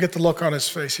never forget the look on his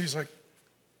face. He's like,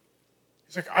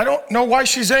 "I don't know why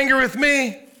she's angry with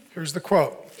me." Here's the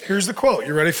quote.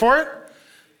 You ready for it?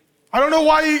 "I don't know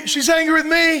why she's angry with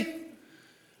me.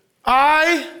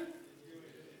 I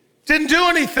didn't do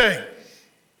anything."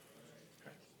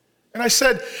 And I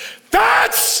said,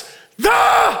 "That's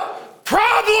the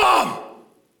problem."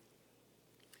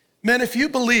 Men, if you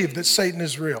believe that Satan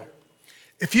is real,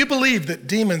 if you believe that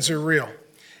demons are real,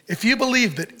 if you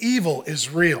believe that evil is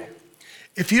real,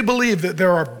 if you believe that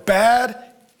there are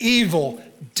bad, evil,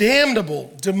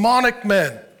 damnable, demonic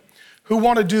men who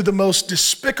want to do the most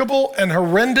despicable and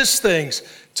horrendous things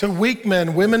to weak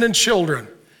men, women, and children,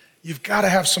 you've got to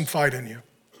have some fight in you.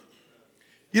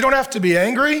 You don't have to be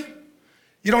angry.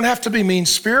 You don't have to be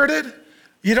mean-spirited.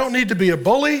 You don't need to be a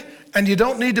bully, and you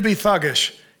don't need to be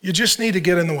thuggish. You just need to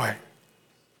get in the way.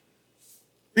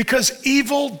 Because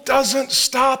evil doesn't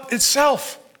stop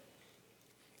itself.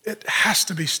 It has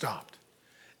to be stopped.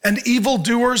 And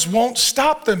evildoers won't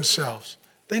stop themselves.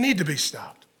 They need to be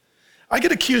stopped. I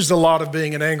get accused a lot of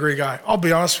being an angry guy. I'll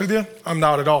be honest with you, I'm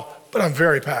not at all, but I'm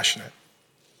very passionate.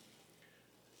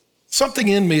 Something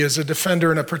in me is a defender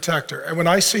and a protector. And when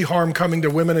I see harm coming to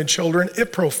women and children,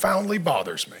 it profoundly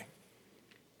bothers me.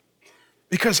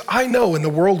 Because I know in the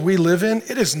world we live in,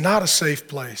 it is not a safe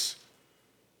place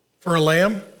for a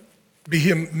lamb, be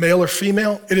he male or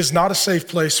female. It is not a safe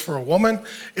place for a woman.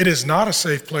 It is not a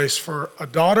safe place for a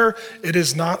daughter. It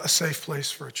is not a safe place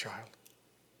for a child.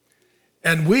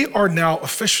 And we are now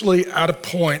officially at a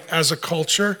point as a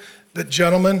culture that,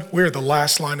 gentlemen, we're the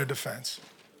last line of defense.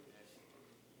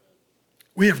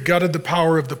 We have gutted the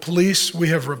power of the police. We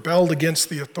have rebelled against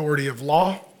the authority of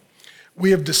law.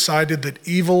 We have decided that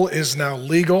evil is now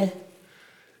legal,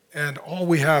 and all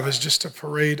we have is just a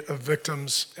parade of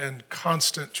victims and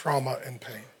constant trauma and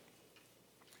pain.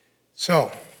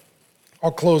 So,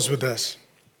 I'll close with this.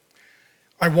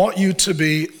 I want you to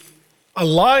be a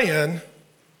lion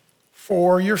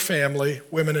for your family,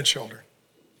 women and children.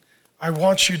 I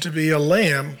want you to be a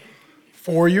lamb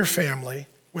for your family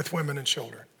with women and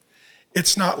children.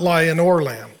 It's not lion or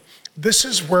lamb. This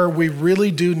is where we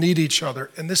really do need each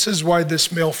other, and this is why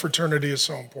this male fraternity is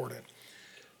so important.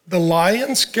 The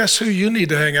lions, guess who you need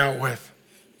to hang out with?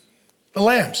 The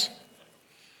lambs.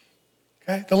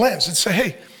 Okay, the lambs. And say,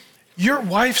 hey, your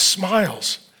wife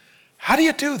smiles. How do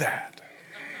you do that?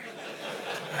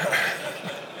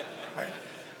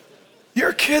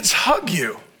 Your kids hug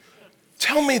you.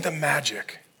 Tell me the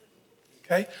magic.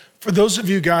 Okay? For those of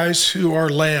you guys who are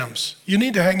lambs, you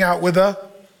need to hang out with the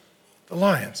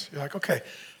lions. You're like, okay,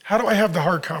 how do I have the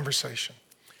hard conversation?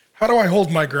 How do I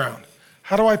hold my ground?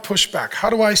 How do I push back? How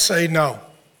do I say no?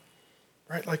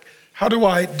 Right? Like, how do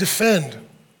I defend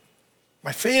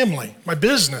my family, my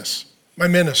business, my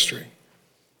ministry?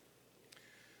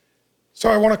 So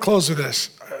I want to close with this.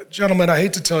 Gentlemen, I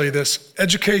hate to tell you this.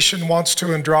 Education wants to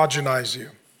androgynize you.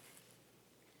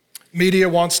 Media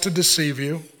wants to deceive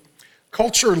you.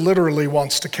 Culture literally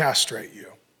wants to castrate you,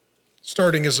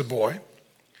 starting as a boy.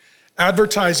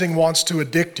 Advertising wants to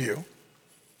addict you.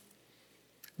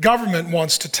 Government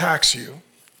wants to tax you.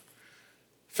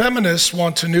 Feminists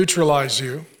want to neutralize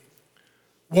you.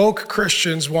 Woke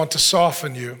Christians want to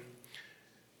soften you.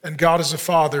 And God is a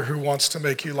father who wants to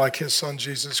make you like his son,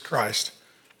 Jesus Christ.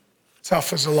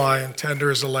 Tough as a lion,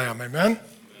 tender as a lamb. Amen?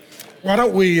 Why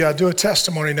don't we do a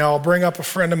testimony now? I'll bring up a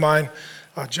friend of mine.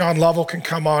 John Lovell can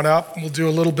come on up, and we'll do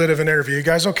a little bit of an interview. You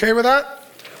guys okay with that?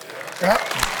 Yeah.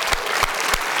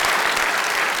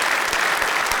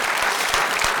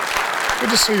 Good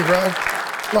to see you, brother.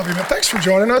 Love you, man. Thanks for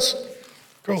joining us.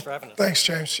 Cool. Thanks for having us. Thanks,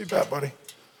 James. You bet, buddy.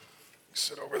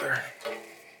 Sit over there.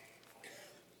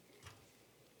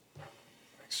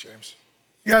 Thanks, James.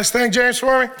 You guys thank James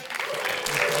for me?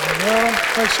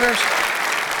 Thanks, James.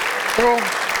 Cool.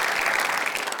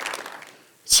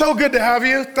 So good to have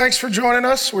you. Thanks for joining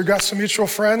us. We've got some mutual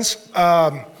friends.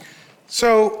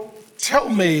 So tell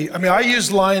me, I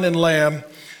use lion and lamb.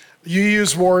 You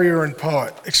use warrior and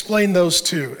poet. Explain those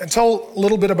two and tell a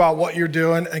little bit about what you're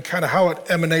doing and kind of how it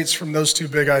emanates from those two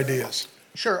big ideas.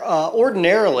 Sure.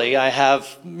 Ordinarily, I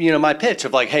have, my pitch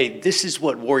of like, hey, this is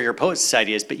what Warrior Poet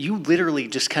Society is, but you literally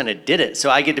just kind of did it. So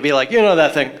I get to be like,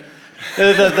 that thing,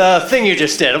 the thing you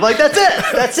just did. I'm like, that's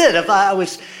it. That's it. If I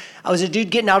was a dude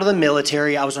getting out of the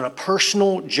military. I was on a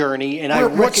personal journey,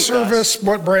 and what service,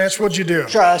 what branch, what'd you do?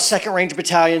 Sure, 2nd Ranger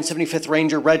Battalion, 75th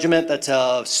Ranger Regiment.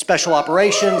 That's special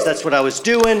operations. That's what I was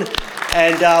doing,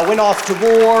 and went off to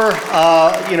war.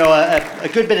 A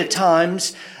good bit of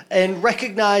times, and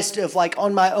recognized of like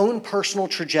on my own personal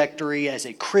trajectory as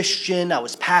a Christian, I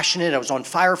was passionate. I was on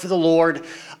fire for the Lord.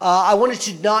 I wanted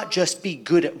to not just be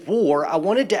good at war. I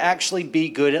wanted to actually be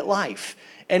good at life.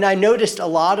 And I noticed a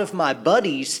lot of my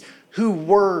buddies who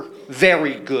were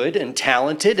very good and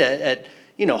talented at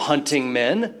hunting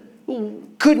men, who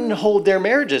couldn't hold their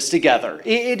marriages together.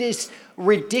 It is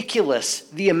ridiculous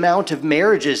the amount of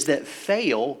marriages that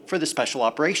fail for the special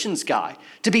operations guy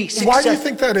to be successful. Why do you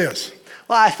think that is?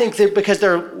 Well, I think that because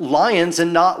they're lions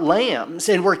and not lambs.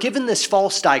 And we're given this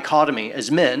false dichotomy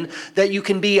as men that you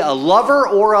can be a lover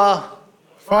or a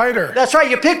fighter. That's right.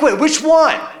 You pick which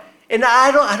one. And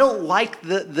I don't like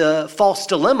the false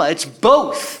dilemma. It's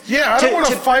both. Yeah, I don't want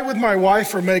to fight with my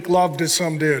wife or make love to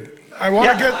some dude. I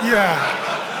want to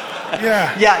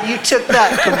Yeah. Yeah, you took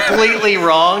that completely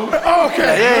wrong.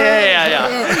 Okay.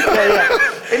 Yeah.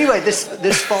 Anyway,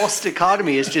 this false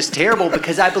dichotomy is just terrible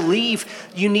because I believe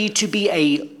you need to be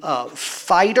a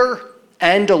fighter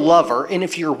and a lover. And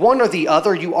if you're one or the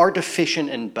other, you are deficient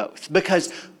in both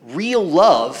because real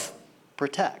love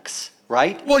protects.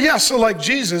 Right? Well, yeah, so like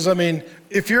Jesus,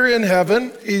 if you're in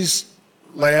heaven, he's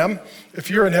lamb. If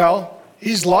you're in hell,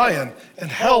 he's lion.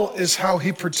 And hell is how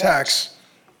he protects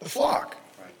the flock.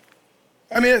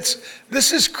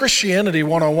 This is Christianity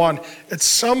 101. At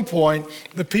some point,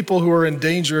 the people who are in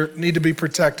danger need to be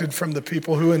protected from the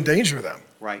people who endanger them.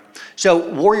 Right. So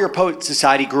Warrior Poet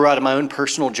Society grew out of my own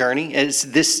personal journey. It's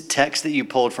this text that you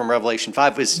pulled from Revelation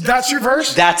 5 was... That's your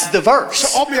verse? That's the verse.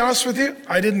 So I'll be honest with you.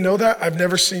 I didn't know that. I've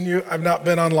never seen you. I've not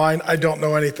been online. I don't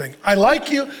know anything. I like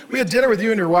you. We had dinner with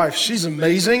you and your wife. She's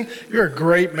amazing. You're a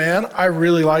great man. I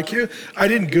really like you. I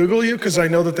didn't Google you because I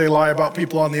know that they lie about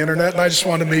people on the internet, and I just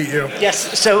wanted to meet you.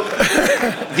 Yes. So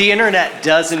the internet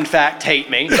does, in fact, hate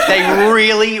me. They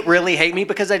really, really hate me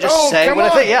because I just say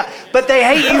what I think. Yeah. But they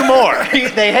hate you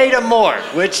more. They hate him more,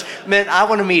 which meant I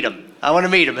want to meet him. I want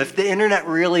to meet him. If the internet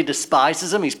really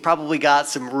despises him, he's probably got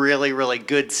some really, really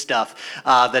good stuff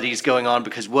that he's going on,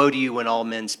 because woe to you when all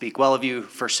men speak well of you,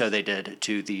 for so they did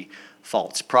to the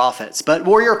false prophets. But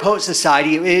Warrior Poet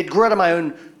Society, it grew out of my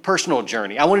own personal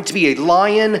journey. I wanted to be a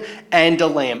lion and a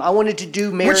lamb. I wanted to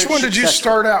do marriage. Which one did you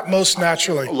start out most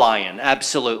naturally? Lion,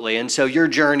 absolutely. And so your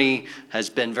journey has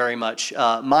been very much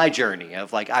my journey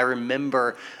of, like, I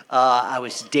remember I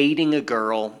was dating a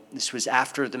girl. This was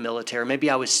after the military. Maybe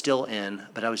I was still in,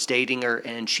 but I was dating her,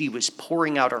 and she was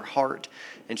pouring out her heart,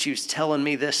 and she was telling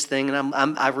me this thing, and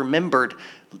I remembered,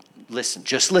 listen,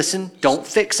 just listen. Don't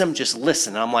fix them. Just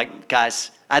listen. And I'm like,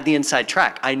 guys, I had the inside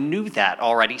track. I knew that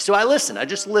already. So I listened. I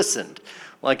just listened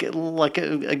like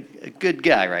a good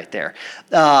guy right there.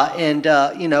 I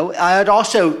had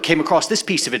also came across this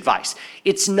piece of advice.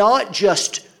 It's not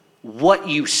just what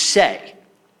you say.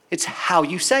 It's how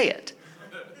you say it.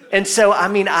 And so,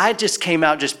 I just came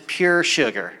out just pure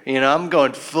sugar. I'm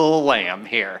going full lamb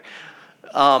here.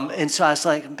 And so I was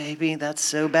like, baby, that's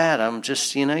so bad. I'm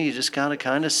just, you just gotta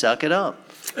kind of suck it up.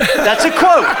 That's a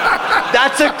quote.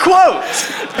 That's a quote.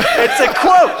 It's a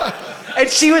quote. And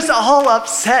she was all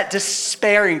upset,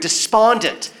 despairing,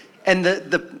 despondent. And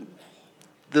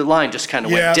the line just kind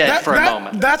of went dead for a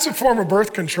moment. That's a form of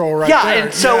birth control right there. Yeah,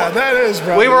 and so that is,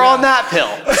 brother. We were on that pill.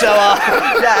 So,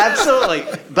 yeah, absolutely.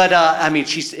 But,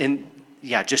 she's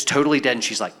just totally dead. And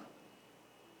she's like,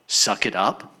 suck it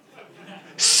up.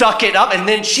 Suck it up. And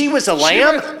then she was a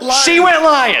lamb. She went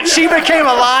lion. She became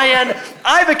a lion.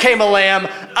 I became a lamb.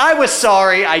 I was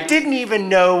sorry. I didn't even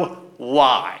know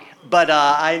why. But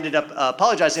I ended up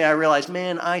apologizing. I realized,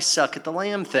 man, I suck at the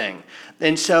lamb thing.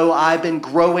 And so I've been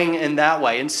growing in that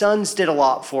way. And sons did a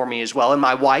lot for me as well. And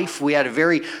my wife, we had a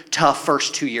very tough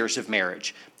first 2 years of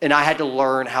marriage. And I had to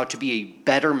learn how to be a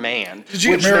better man. Did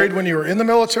you get married when you were in the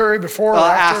military, before or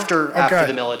after? After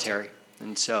the military.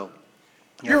 And so...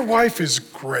 Yeah. Your wife is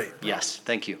great. Yes,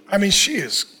 thank you. She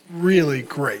is really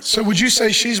great. So would you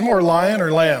say she's more lion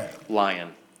or lamb? Lion.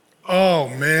 Oh,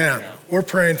 man. We're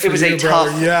praying for you, brother. It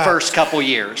was a tough first couple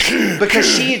years because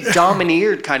she had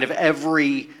domineered kind of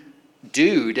every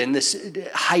dude in this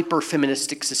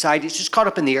hyper-feministic society. It's just caught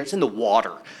up in the air. It's in the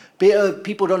water.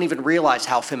 People don't even realize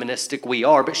how feministic we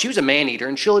are, but she was a man-eater,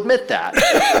 and she'll admit that.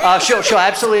 She'll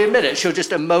absolutely admit it. She'll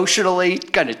just emotionally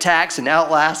kind of tax and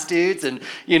outlast dudes, and,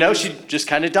 she'd just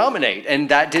kind of dominate, and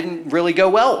that didn't really go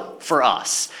well for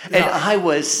us. No. And I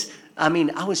was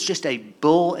just a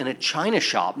bull in a china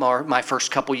shop my first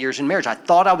couple years in marriage. I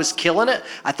thought I was killing it.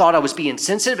 I thought I was being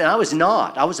sensitive, and I was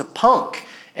not. I was a punk,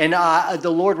 and the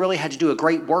Lord really had to do a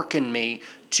great work in me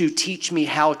to teach me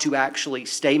how to actually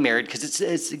stay married, because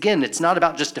it's not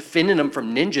about just defending them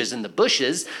from ninjas in the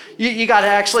bushes. You got to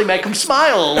actually make them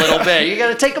smile a little bit. You got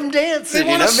to take them dancing. They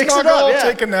want to snuggle,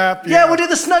 take a nap. Yeah, we'll do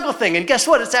the snuggle thing. And guess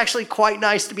what? It's actually quite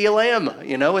nice to be a lamb,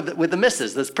 with the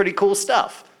missus. That's pretty cool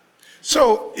stuff.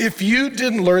 So if you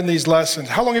didn't learn these lessons,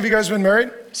 how long have you guys been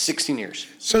married? 16 years.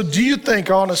 So do you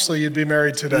think, honestly, you'd be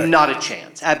married today? Not a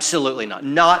chance. Absolutely not.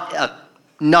 Not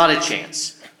a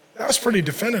chance. That was pretty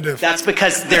definitive. That's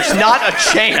because there's not a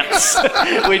chance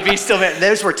we'd be still married.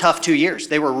 Those were tough 2 years.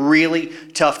 They were really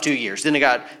tough 2 years. Then it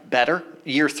got better.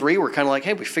 Year 3, we're kind of like,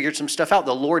 hey, we figured some stuff out.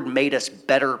 The Lord made us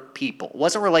better people. It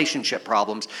wasn't relationship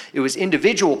problems. It was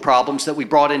individual problems that we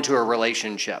brought into a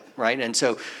relationship, right? And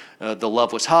so the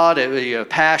love was hot,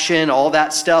 passion, all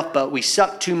that stuff, but we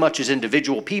sucked too much as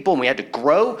individual people, and we had to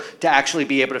grow to actually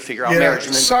be able to figure out marriage.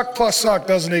 And then, suck plus suck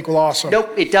doesn't equal awesome.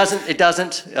 Nope, it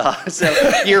doesn't.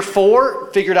 So year 4,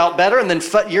 figured out better, and then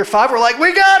year 5, we're like,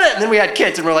 we got it! And then we had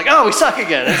kids, and we're like, oh, we suck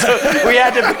again. And so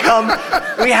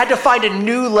we had to find a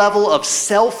new level of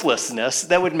selflessness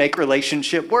that would make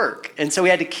relationship work. And so we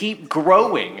had to keep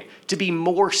growing to be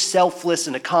more selfless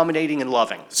and accommodating and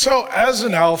loving. So as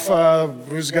an alpha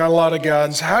who's got a lot of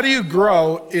guns, how do you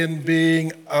grow in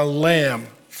being a lamb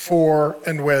for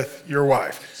and with your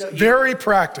wife? Very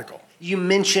practical. You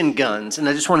mentioned guns, and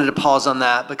I just wanted to pause on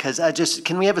that because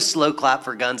can we have a slow clap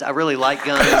for guns? I really like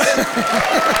guns. Thank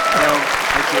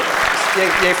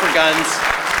you. Yay for guns.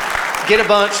 Get a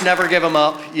bunch, never give them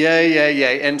up.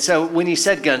 Yay. And so when you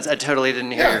said guns, I totally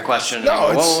didn't hear your question.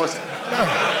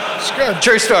 It's good.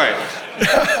 True story.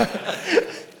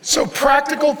 So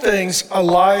practical things a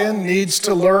lion needs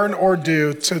to learn or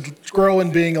do to grow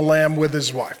in being a lamb with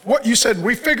his wife. What you said,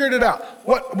 we figured it out.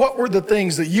 What were the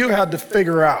things that you had to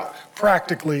figure out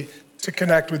practically to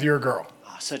connect with your girl?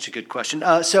 Such a good question.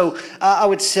 So I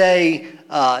would say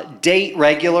date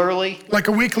regularly. Like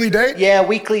a weekly date? Yeah,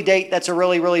 weekly date, that's a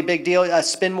really, really big deal.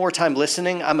 Spend more time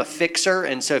listening. I'm a fixer,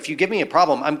 and so if you give me a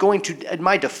problem, I'm going to,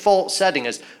 my default setting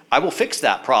is, I will fix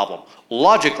that problem.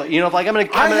 Logically, like I'm going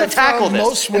to tackle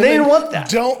this. And they didn't want that.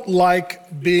 Don't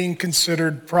like being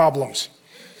considered problems.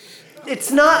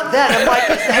 It's not that. I'm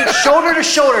like, hey, shoulder to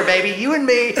shoulder, baby. You and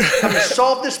me, I'm going to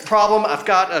solve this problem. I've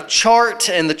got a chart,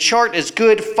 and the chart is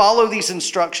good. Follow these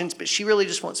instructions. But she really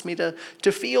just wants me to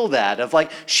feel that, of like,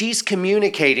 she's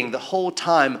communicating the whole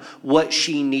time what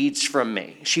she needs from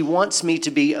me. She wants me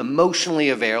to be emotionally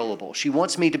available. She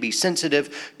wants me to be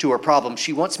sensitive to her problems.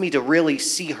 She wants me to really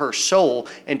see her soul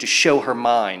and to show her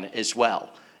mine as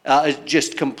well.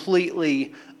 Just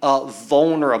completely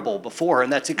vulnerable before her,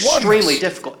 and that's extremely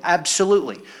difficult.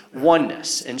 Absolutely.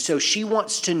 Oneness. And so she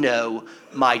wants to know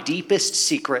my deepest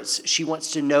secrets. She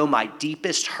wants to know my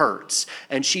deepest hurts,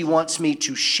 and she wants me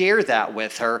to share that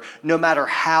with her no matter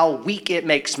how weak it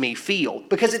makes me feel,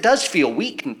 because it does feel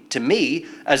weak to me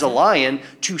as a lion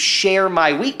to share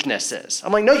my weaknesses.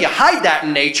 I'm like, no, you hide that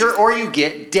in nature or you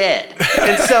get dead.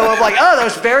 And so I'm like, oh, that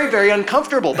was very, very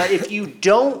uncomfortable. But if you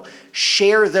don't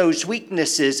share those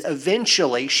weaknesses,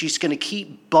 eventually she's going to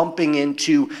keep bumping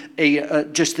into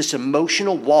just this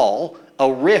emotional wall, a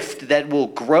rift that will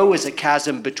grow as a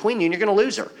chasm between you, and you're going to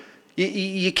lose her.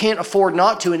 You can't afford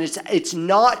not to, and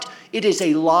it is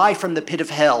a lie from the pit of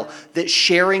hell that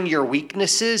sharing your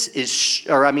weaknesses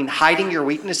hiding your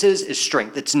weaknesses is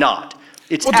strength. It's not.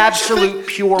 It's absolute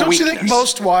pure weakness. Don't you think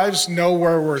most wives know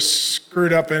where we're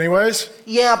screwed up anyways?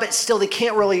 Yeah, but still they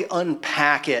can't really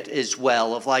unpack it as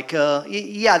well of like,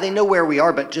 they know where we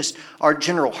are, but just our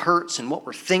general hurts and what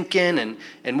we're thinking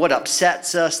and what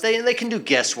upsets us. They can do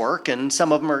guesswork, and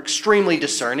some of them are extremely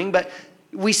discerning, but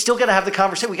we still got to have the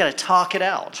conversation. We got to talk it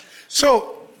out.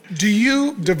 So do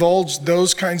you divulge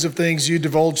those kinds of things you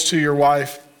divulge to your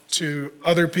wife to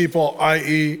other people,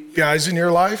 i.e. guys in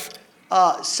your life?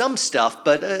 Some stuff,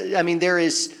 but there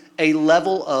is a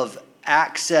level of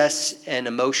access and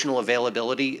emotional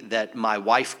availability that my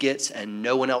wife gets and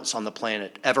no one else on the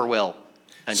planet ever will.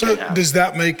 So does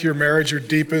that make your marriage your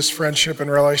deepest friendship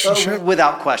and relationship?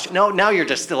 Without question. No, now you're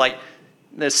just like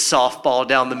this softball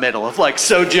down the middle of like,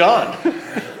 so John,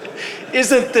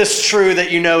 isn't this true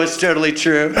that you know is totally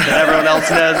true, that everyone else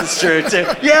knows it's true too?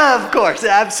 Yeah, of course,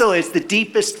 absolutely. It's the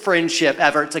deepest friendship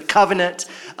ever. It's a covenant.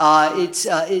 And it's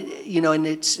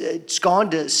gone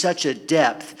to such a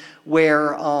depth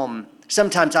where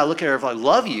sometimes I look at her and I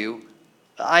love you,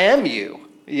 I am you,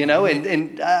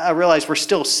 and I realize we're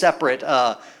still separate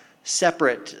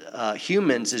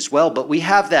humans as well, but we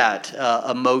have that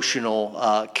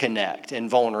emotional connect and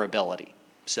vulnerability.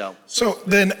 So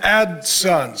then add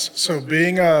sons. So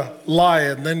being a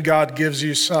lion, then God gives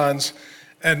you sons,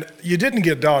 and you didn't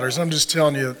get daughters. I'm just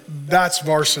telling you, that's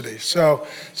varsity. So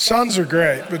sons are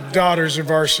great, but daughters are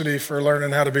varsity for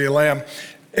learning how to be a lamb.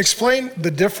 Explain the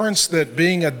difference that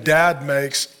being a dad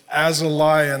makes as a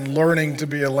lion, learning to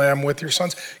be a lamb with your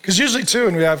sons. Because usually too,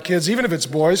 when we have kids, even if it's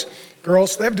boys,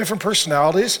 girls, they have different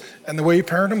personalities, and the way you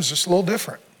parent them is just a little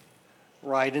different.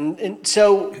 Right, and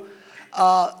so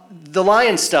the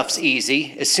lion stuff's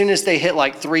easy. As soon as they hit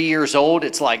like 3 years old,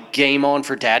 it's like game on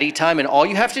for daddy time. And all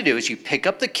you have to do is you pick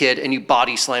up the kid and you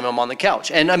body slam him on the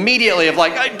couch. And immediately of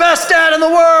like, best dad in the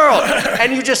world.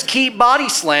 And you just keep body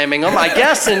slamming them, I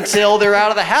guess, until they're out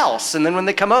of the house. And then when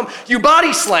they come home, you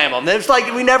body slam them. It's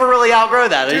like we never really outgrow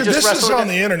that. Dude, this is on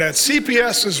the internet.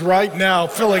 CPS is right now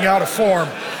filling out a form.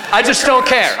 I just don't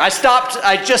care. I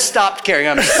just stopped caring.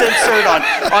 I'm censored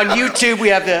on YouTube. We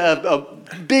have a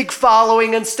big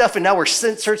following and stuff, and now we're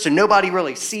censored, so nobody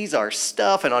really sees our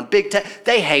stuff. And on big tech,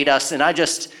 they hate us, and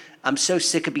I'm so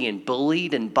sick of being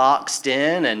bullied and boxed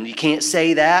in, and you can't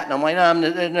say that. And I'm like, no, I'm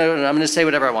going to say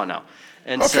whatever I want now.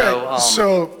 And okay,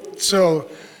 so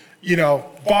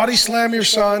body slam your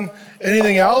son.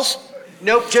 Anything else?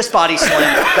 Nope, just body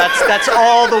slam. That's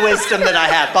all the wisdom that I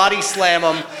have. Body slam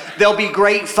them. They'll be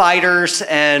great fighters,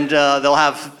 and they'll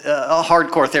have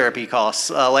hardcore therapy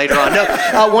costs later on. No,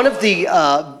 one of the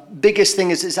biggest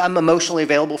things is I'm emotionally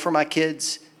available for my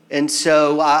kids. And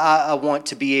so I want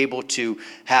to be able to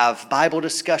have Bible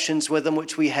discussions with them,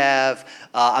 which we have.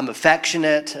 I'm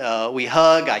affectionate. We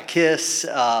hug, I kiss.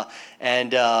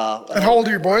 And how old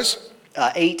are your boys?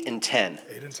 8 and 10.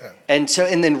 8 and 10.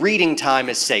 And then reading time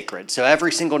is sacred. So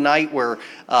every single night we're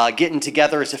getting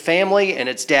together as a family, and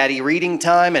it's daddy reading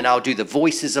time, and I'll do the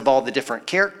voices of all the different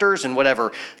characters and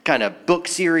whatever kind of book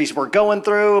series we're going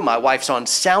through. My wife's on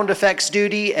sound effects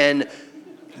duty, and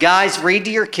guys, read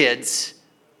to your kids.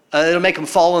 It'll make them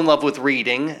fall in love with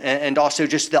reading and also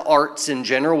just the arts in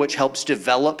general, which helps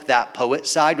develop that poet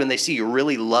side. When they see you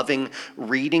really loving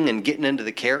reading and getting into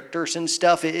the characters and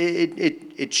stuff,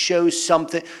 it shows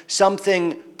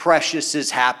something precious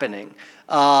is happening.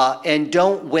 And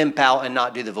don't wimp out and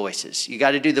not do the voices. You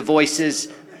got to do the voices.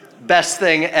 Best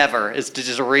thing ever is to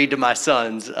just read to my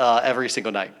sons every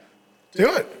single night.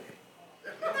 Do it.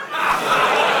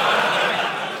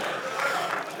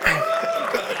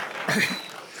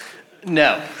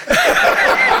 No.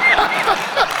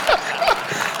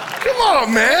 Come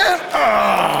on, man.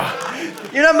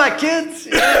 You're not my kids.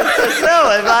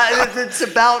 It's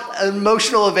about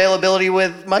emotional availability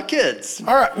with my kids.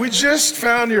 All right, we just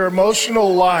found your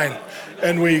emotional line,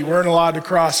 and we weren't allowed to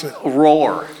cross it.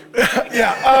 Roar.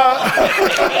 Yeah.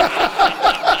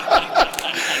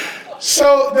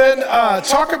 So then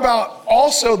talk about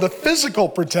also the physical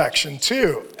protection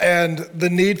too, and the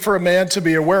need for a man to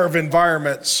be aware of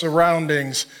environment,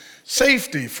 surroundings,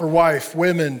 safety for wife,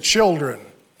 women, children.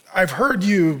 I've heard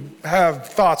you have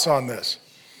thoughts on this.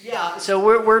 Yeah, so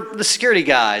we're the security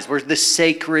guys. We're the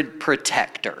sacred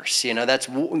protectors. You know, that's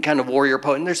kind of warrior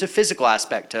poet. And there's a physical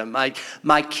aspect to it.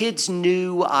 My kids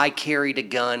knew I carried a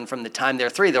gun from the time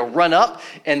they're 3. They'll run up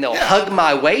and they'll hug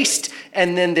my waist,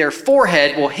 and then their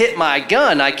forehead will hit my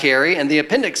gun I carry in the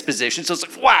appendix position. So it's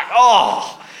like, whack,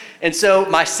 oh. And so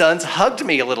my sons hugged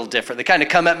me a little different. They kind of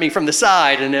come at me from the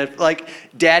side, and if, like,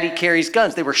 daddy carries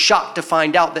guns. They were shocked to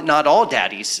find out that not all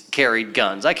daddies carried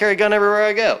guns. I carry a gun everywhere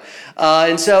I go.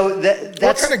 And so that's...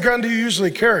 What kind of gun do you usually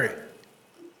carry?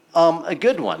 A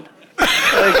good one.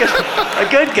 a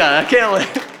good gun. I can't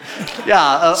let...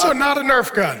 Yeah. So not a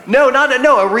Nerf gun? No,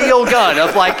 a real gun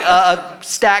of like a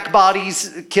stack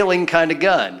bodies killing kind of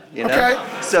gun, you know?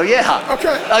 Okay. So yeah.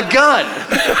 Okay. A gun.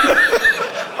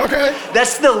 Okay.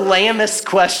 That's the lambest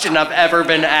question I've ever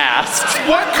been asked.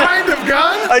 What kind of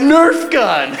gun? A Nerf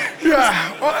gun.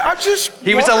 Yeah. Well,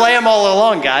 He was a lamb all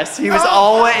along, guys. He was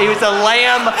a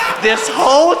lamb this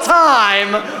whole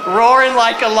time, roaring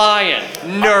like a lion.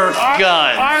 Nerf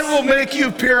gun. I will make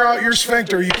you peer out your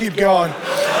sphincter. You keep going.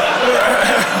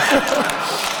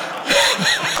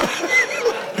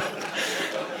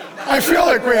 I feel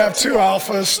like we have 2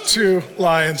 alphas, 2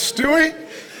 lions. Do we?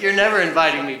 You're never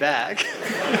inviting me back.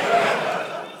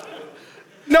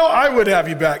 No, I would have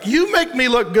you back. You make me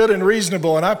look good and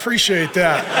reasonable, and I appreciate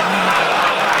that.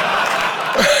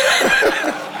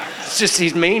 It's just,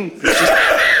 he's mean. It's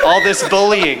just all this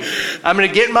bullying. I'm gonna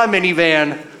get in my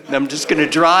minivan, and I'm just gonna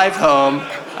drive home.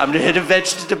 I'm gonna hit a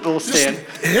vegetable stand.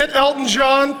 Just hit Elton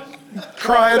John,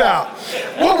 cry it out.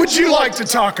 What would you like to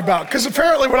talk about? Because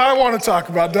apparently what I want to talk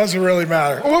about doesn't really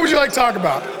matter. What would you like to talk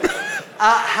about?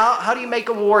 How do you make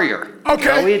a warrior? Okay. You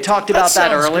know, we had talked about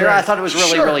that earlier. Great. I thought it was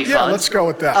really fun. Yeah, let's go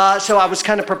with that. So I was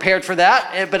kind of prepared for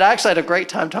that, but I actually had a great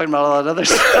time talking about a lot of other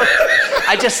stuff.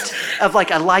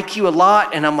 I like you a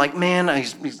lot, and I'm like, man,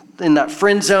 he's in that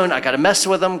friend zone. I got to mess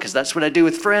with him because that's what I do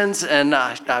with friends, and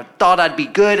I thought I'd be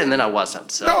good, and then I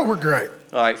wasn't. So. No, we're great.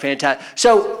 All right, fantastic.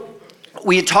 So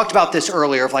we had talked about this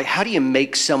earlier of like, how do you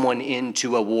make someone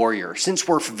into a warrior? Since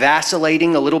we're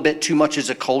vacillating a little bit too much as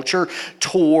a culture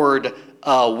toward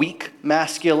weak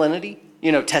masculinity,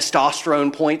 you know,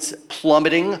 testosterone points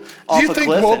plummeting off a cliff. Do you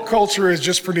think woke culture is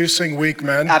just producing weak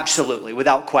men? Absolutely,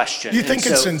 without question. Do you think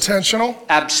it's intentional?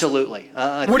 Absolutely.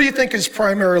 What do you think is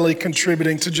primarily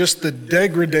contributing to just the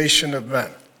degradation of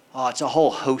men? It's a whole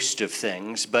host of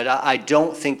things, but I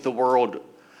don't think the world...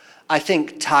 I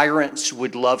think tyrants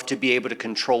would love to be able to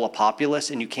control a populace,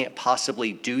 and you can't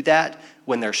possibly do that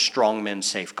when there's strong men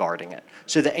safeguarding it.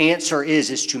 So the answer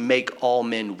is to make all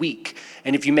men weak.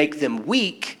 And if you make them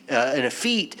weak and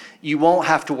effete, you won't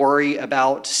have to worry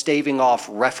about staving off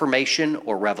reformation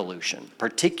or revolution,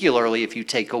 particularly if you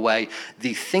take away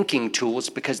the thinking tools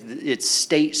because it's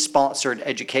state-sponsored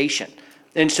education.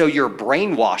 And so you're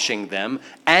brainwashing them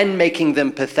and making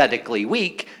them pathetically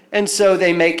weak. And so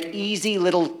they make easy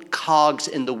little cogs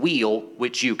in the wheel,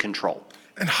 which you control.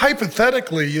 And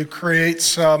hypothetically, you create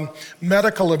some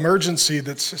medical emergency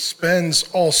that suspends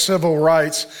all civil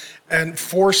rights and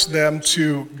force them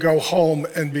to go home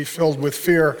and be filled with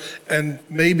fear and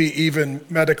maybe even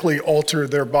medically alter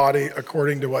their body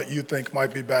according to what you think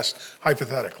might be best,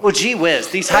 hypothetically. Well, gee whiz,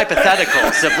 these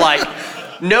hypotheticals of like,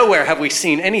 nowhere have we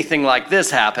seen anything like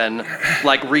this happen,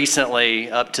 like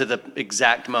recently, up to the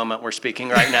exact moment we're speaking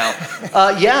right now.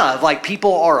 Like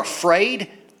people are afraid,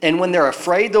 and when they're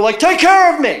afraid, they're like, take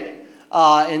care of me.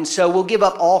 And so we'll give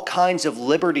up all kinds of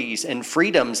liberties and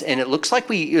freedoms, and it looks like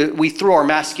we threw our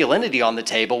masculinity on the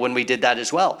table when we did that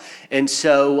as well. And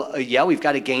so, we've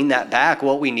got to gain that back.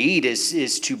 What we need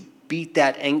is to beat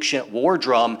that ancient war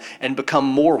drum and become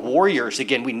more warriors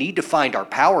again. We need to find our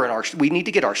power and we need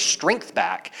to get our strength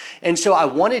back. And so I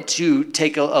wanted to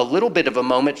take a little bit of a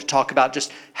moment to talk about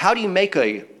just how do you make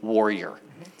a warrior?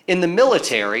 In the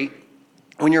military,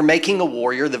 when you're making a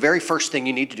warrior, the very first thing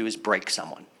you need to do is break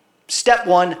someone. Step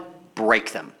one,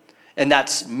 break them. And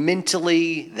that's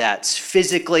mentally, that's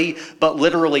physically, but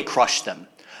literally crush them.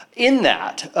 In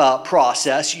that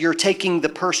process, you're taking the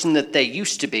person that they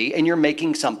used to be and you're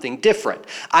making something different.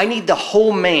 I need the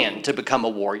whole man to become a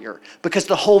warrior because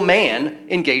the whole man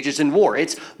engages in war.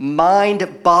 It's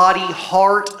mind, body,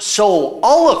 heart, soul,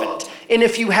 all of it. And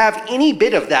if you have any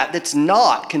bit of that that's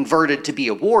not converted to be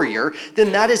a warrior,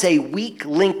 then that is a weak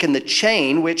link in the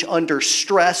chain, which under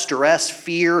stress, duress,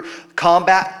 fear,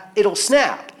 combat, it'll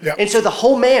snap. Yep. And so the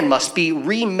whole man must be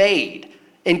remade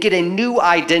and get a new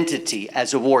identity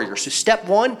as a warrior. So step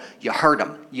one, you hurt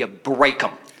them, you break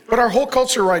them. But our whole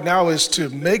culture right now is to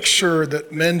make sure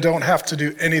that men don't have to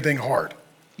do anything hard.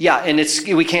 Yeah, and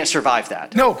we can't survive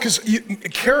that. No, because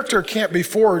character can't be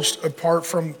forged apart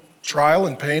from trial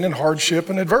and pain and hardship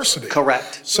and adversity.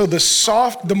 Correct. So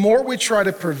the more we try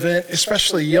to prevent,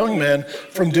 especially young men,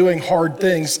 from doing hard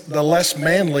things, the less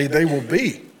manly they will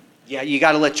be. Yeah, you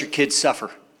got to let your kids suffer.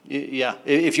 Yeah,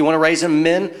 if you want to raise them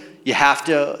men, you have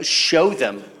to show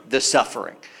them the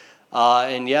suffering.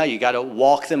 And yeah, you got to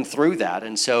walk them through that.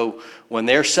 And so when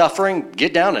they're suffering,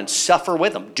 get down and suffer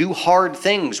with them. Do hard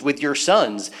things with your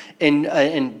sons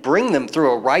and bring them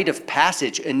through a rite of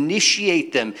passage.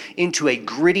 Initiate them into a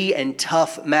gritty and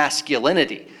tough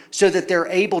masculinity so that they're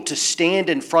able to stand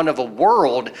in front of a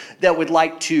world that would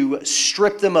like to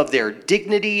strip them of their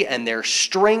dignity and their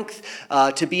strength,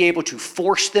 to be able to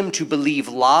force them to believe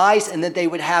lies, and that they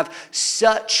would have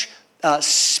such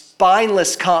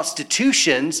spineless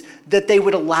constitutions that they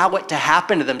would allow it to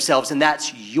happen to themselves. And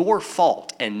that's your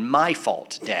fault and my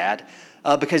fault, Dad,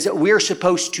 because we're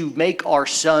supposed to make our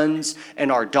sons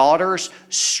and our daughters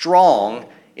strong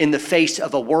in the face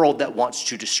of a world that wants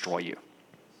to destroy you.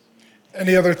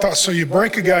 Any other thoughts? So you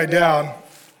break a guy down,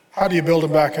 how do you build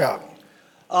him back up?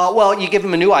 Well, you give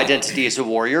him a new identity as a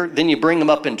warrior, then you bring him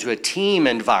up into a team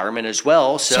environment as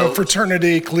well. So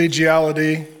fraternity,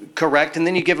 collegiality. Correct, and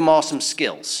then you give them all some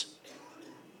skills.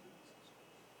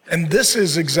 And this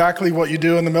is exactly what you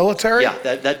do in the military? Yeah,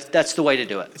 that's the way to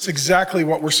do it. It's exactly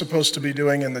what we're supposed to be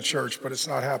doing in the church, but it's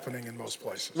not happening in most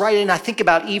places. Right, and I think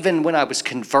about even when I was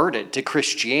converted to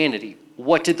Christianity,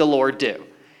 what did the Lord do?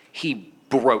 He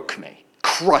broke me,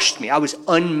 crushed me. I was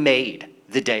unmade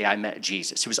the day I met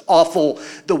Jesus. It was awful,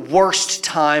 the worst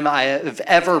time I have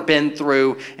ever been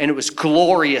through, and it was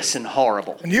glorious and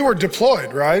horrible. And you were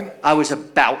deployed, right? I was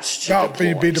about to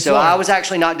deploy. Be deployed. So I was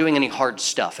actually not doing any hard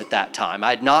stuff at that time. I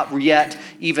had not yet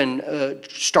even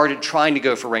started trying to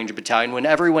go for Ranger Battalion. When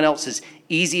everyone else's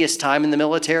easiest time in the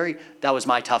military, that was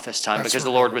my toughest time. That's because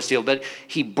right. The Lord was still, but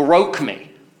he broke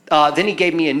me. Then he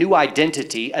gave me a new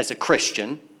identity as a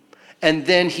Christian. And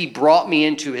then he brought me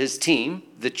into his team,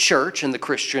 the church and the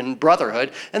Christian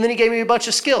Brotherhood. And then he gave me a bunch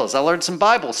of skills. I learned some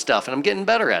Bible stuff, and I'm getting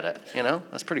better at it. You know,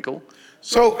 that's pretty cool.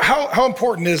 So how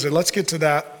important is it? Let's get to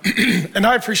that. And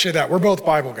I appreciate that. We're both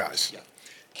Bible guys. Yeah.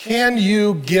 Can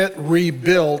you get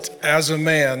rebuilt as a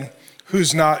man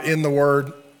who's not in the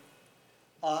Word?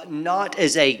 Not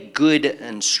as a good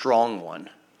and strong one.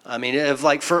 I mean,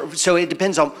 so it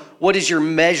depends on what is your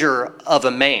measure of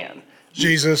a man.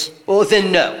 Jesus. Well,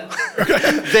 then no.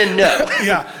 Then no.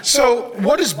 Yeah. So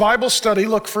what does Bible study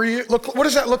look for you? What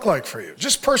does that look like for you?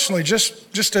 Just personally,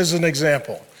 just as an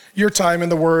example. Your time in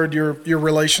the Word, your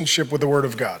relationship with the Word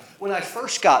of God. When I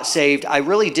first got saved, I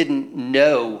really didn't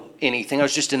know anything. I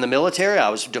was just in the military. I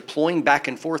was deploying back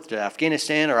and forth to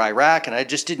Afghanistan or Iraq, and I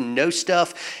just didn't know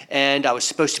stuff. And I was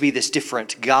supposed to be this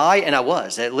different guy, and I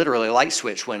was. Literally, a light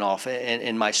switch went off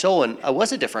in my soul, and I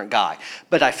was a different guy.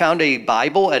 But I found a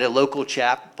Bible at a local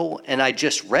chapel, and I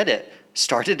just read it.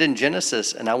 Started in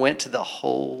Genesis, and I went to the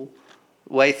whole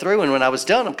way through. And when I was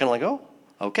done, I'm kind of like, oh.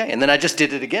 Okay, and then I just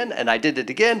did it again, and I did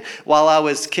it again. While I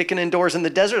was kicking indoors in the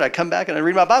desert, I come back and I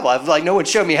read my Bible. I was like, no one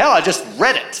showed me how, I just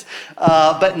read it.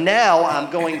 But now I'm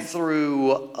going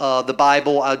through the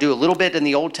Bible. I'll do a little bit in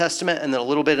the Old Testament and then a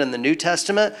little bit in the New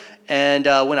Testament. And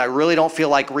when I really don't feel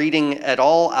like reading at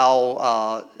all,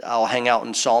 I'll hang out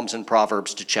in Psalms and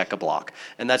Proverbs to check a block.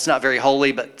 And that's not very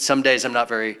holy, but some days I'm not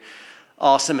very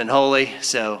awesome and holy,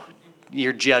 so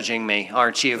you're judging me,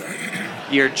 aren't you?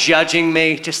 You're judging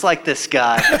me just like this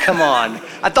guy. Come on.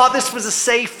 I thought this was a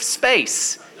safe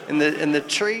space in the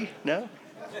tree. No?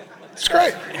 It's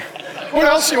great. What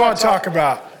else do you want to talk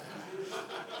about?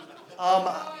 All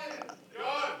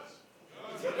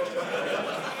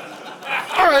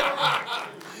right.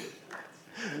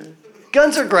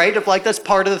 guns are great. If like that's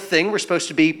part of the thing, we're supposed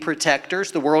to be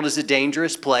protectors. The world is a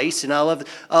dangerous place, and I love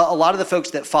a lot of the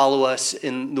folks that follow us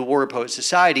in the Warrior Poet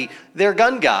Society. They're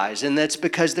gun guys, and that's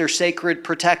because they're sacred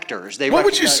protectors. What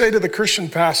would you say to the Christian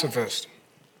pacifist?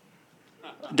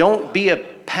 Don't be a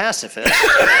pacifist.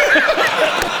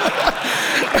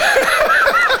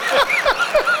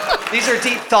 These are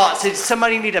deep thoughts. Does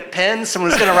somebody need a pen?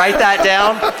 Someone's going to write that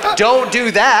down. Don't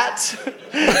do that.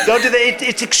 Don't do that.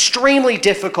 It's extremely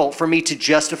difficult for me to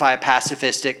justify a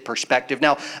pacifistic perspective.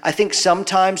 Now, I think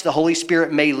sometimes the Holy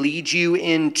Spirit may lead you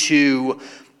into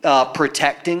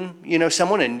protecting,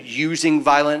 someone and using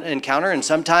violent encounter, and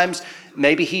sometimes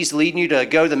maybe he's leading you to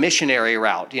go the missionary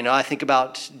route. I think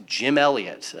about Jim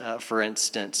Elliot, for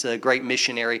instance, a great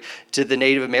missionary to the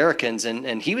Native Americans,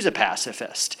 and he was a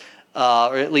pacifist.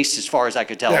 Or at least as far as I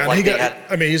could tell. Yeah,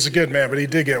 he's a good man, but he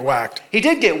did get whacked. He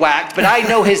did get whacked, but I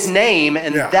know his name,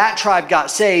 and that tribe got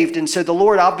saved. And so the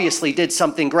Lord obviously did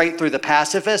something great through the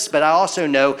pacifists, but I also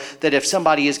know that if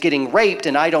somebody is getting raped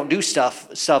and I don't do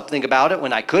something about it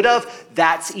when I could have,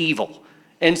 that's evil.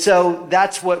 And so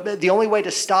that's what the only way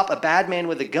to stop a bad man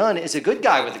with a gun is a good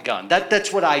guy with a gun.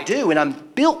 That's what I do, and I'm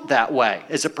built that way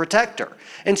as a protector.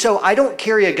 And so I don't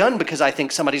carry a gun because I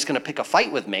think somebody's going to pick a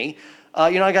fight with me.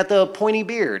 I got the pointy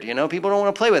beard. People don't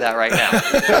want to play with that right now.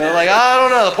 They're like, I don't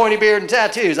know, the pointy beard and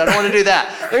tattoos. I don't want to do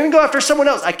that. They're going to go after someone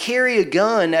else. I carry a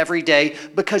gun every day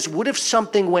because what if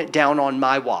something went down on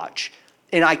my watch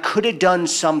and I could have done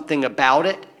something about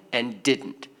it and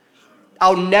didn't?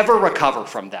 I'll never recover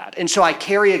from that. And so I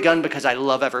carry a gun because I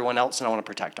love everyone else and I want to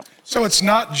protect them. So it's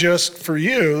not just for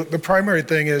you. The primary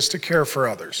thing is to care for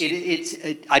others.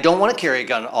 I don't want to carry a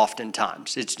gun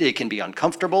oftentimes. It can be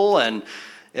uncomfortable and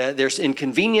there's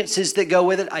inconveniences that go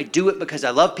with it. I do it because I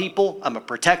love people. I'm a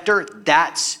protector.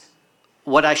 That's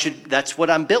what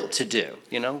I'm built to do,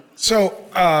 So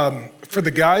for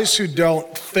the guys who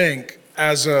don't think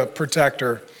as a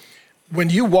protector, when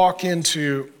you walk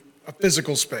into a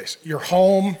physical space, your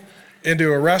home,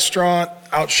 into a restaurant,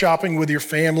 out shopping with your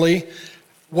family,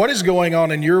 what is going on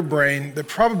in your brain that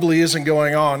probably isn't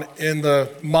going on in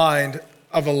the mind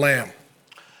of a lamb?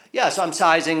 Yeah, so I'm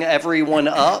sizing everyone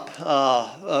up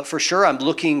for sure. I'm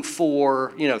looking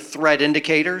for, threat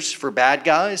indicators for bad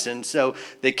guys. And so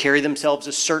they carry themselves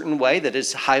a certain way that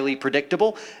is highly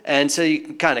predictable. And so you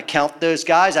can kind of count those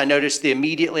guys. I noticed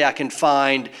immediately I can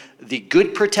find the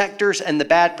good protectors and the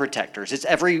bad protectors. It's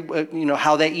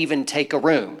how they even take a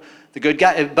room. The good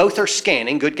guy, both are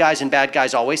scanning. Good guys and bad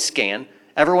guys always scan.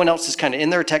 Everyone else is kind of in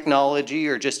their technology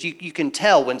or just, you can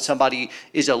tell when somebody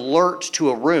is alert to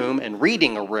a room and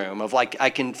reading a room of like, I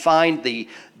can find the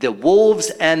wolves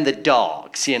and the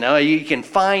dogs, you can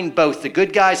find both the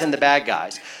good guys and the bad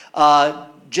guys.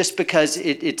 Just because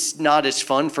it's not as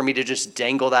fun for me to just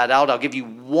dangle that out. I'll give you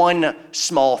one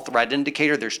small threat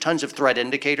indicator. There's tons of threat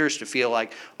indicators to feel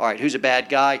like, all right, who's a bad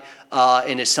guy?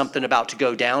 And is something about to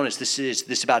go down? Is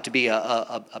this about to be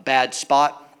a bad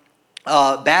spot?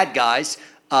 Bad guys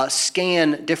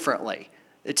scan differently.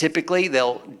 Typically,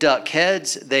 they'll duck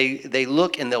heads, they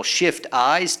look and they'll shift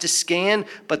eyes to scan,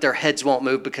 but their heads won't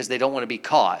move because they don't want to be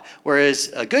caught. Whereas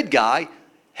a good guy,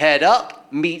 head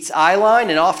up, meets eye line,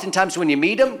 and oftentimes when you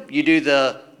meet him, you do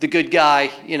the good guy,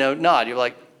 nod. You're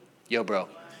like, yo, bro.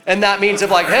 And that means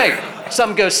of like, hey,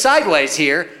 something goes sideways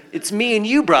here. It's me and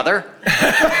you, brother.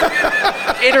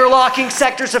 Interlocking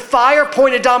sectors of fire,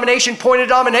 point of domination.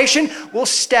 We'll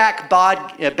stack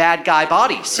bad guy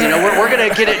bodies. We're going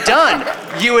to get it done,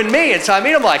 you and me. And so I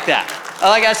meet them like that.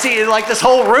 Like I see, like this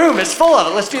whole room is full of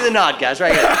it. Let's do the nod, guys,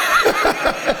 right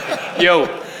here.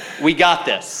 Yo, we got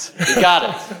this. We got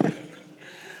it.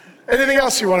 Anything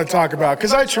else you want to talk about?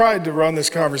 Because I tried to run this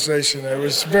conversation. It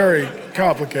was very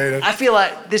complicated. I feel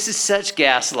like this is such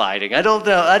gaslighting. I don't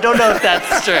know if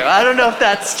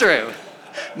that's true.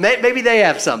 Maybe they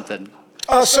have something.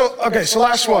 So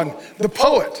last one. The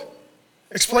poet.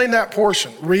 Explain that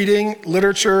portion. Reading,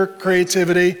 literature,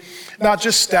 creativity, not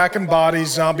just stacking bodies,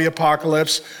 zombie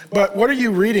apocalypse, but what are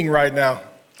you reading right now?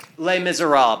 Les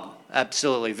Miserables,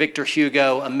 absolutely. Victor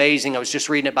Hugo, amazing. I was just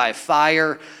reading it by a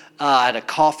fire. I had a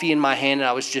coffee in my hand, and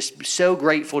I was just so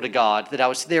grateful to God that I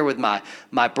was there with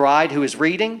my bride who was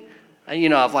reading.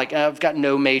 I've got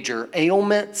no major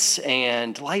ailments,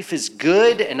 and life is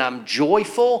good, and I'm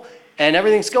joyful, and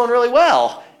everything's going really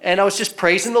well. And I was just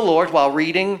praising the Lord while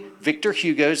reading Victor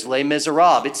Hugo's Les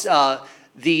Miserables. It's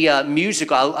the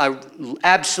musical. I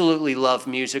absolutely love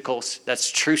musicals. That's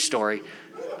a true story.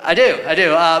 I do.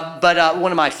 But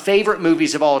one of my favorite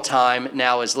movies of all time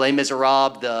now is Les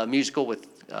Miserables, the musical with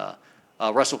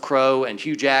Russell Crowe and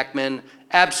Hugh Jackman.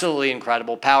 Absolutely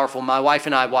incredible, powerful. My wife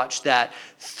and I watched that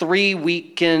 3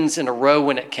 weekends in a row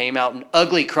when it came out and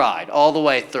ugly cried all the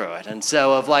way through it. And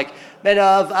so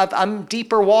I'm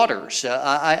deeper waters.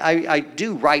 I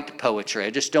do write poetry. I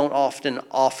just don't often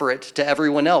offer it to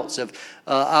everyone else.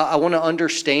 I want to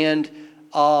understand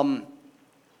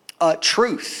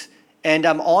truth. And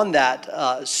I'm on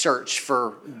that search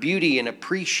for beauty and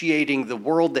appreciating the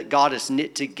world that God has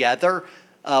knit together,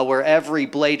 where every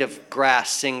blade of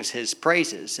grass sings his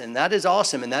praises. And that is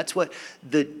awesome. And that's what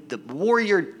the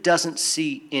warrior doesn't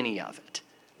see any of it.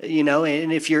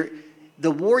 And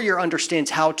the warrior understands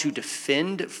how to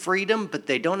defend freedom, but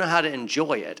they don't know how to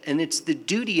enjoy it. And it's the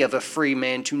duty of a free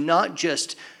man to not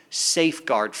just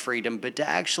safeguard freedom, but to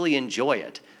actually enjoy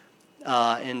it.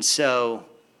 And so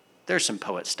there's some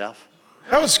poet stuff.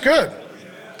 That was good.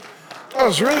 That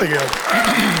was really good.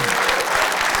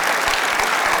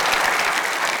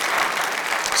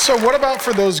 So what about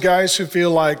for those guys who feel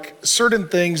like certain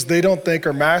things they don't think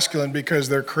are masculine because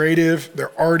they're creative,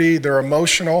 they're arty, they're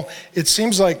emotional? It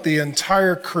seems like the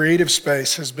entire creative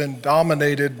space has been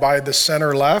dominated by the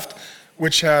center left,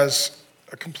 which has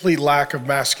a complete lack of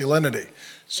masculinity.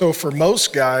 So for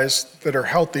most guys that are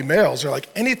healthy males, they're like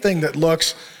anything that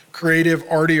looks creative,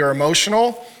 arty, or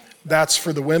emotional, that's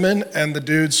for the women and the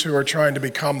dudes who are trying to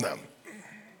become them.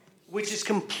 Which is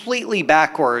completely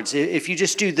backwards. If you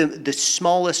just do the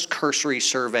smallest cursory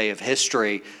survey of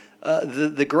history,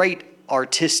 the great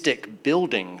artistic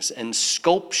buildings and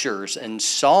sculptures and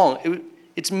song,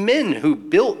 it's men who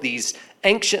built these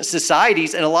ancient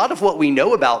societies, and a lot of what we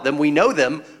know about them, we know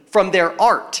them from their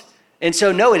art. And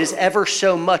so, no, it is ever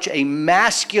so much a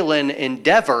masculine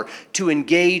endeavor to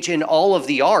engage in all of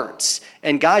the arts.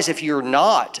 And guys, if you're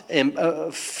not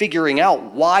figuring out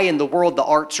why in the world the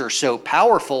arts are so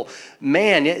powerful,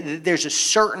 man, there's a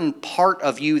certain part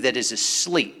of you that is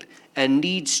asleep and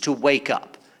needs to wake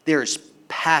up. There's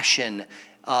passion,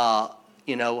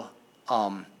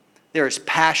 there's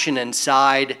passion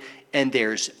inside, and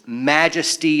there's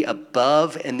majesty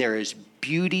above, and there is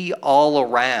beauty all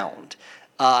around.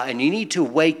 And you need to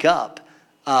wake up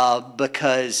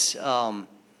because,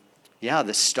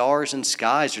 the stars and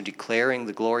skies are declaring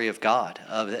the glory of God.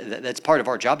 That's part of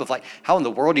our job of like, how in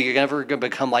the world are you ever going to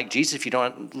become like Jesus if you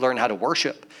don't learn how to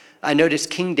worship? I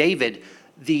noticed King David,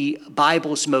 the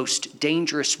Bible's most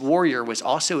dangerous warrior, was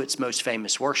also its most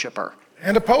famous worshiper.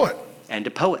 And a poet. And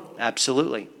a poet,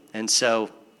 absolutely. And so,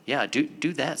 yeah,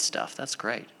 do that stuff. That's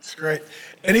great. That's great.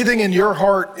 Anything in your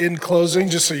heart in closing,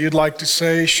 just so you'd like to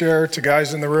say, share to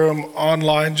guys in the room,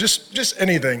 online, just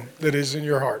anything that is in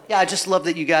your heart? Yeah, I just love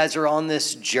that you guys are on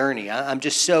this journey. I'm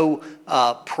just so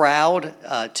proud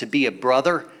to be a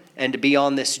brother and to be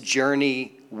on this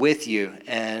journey with you.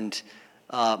 And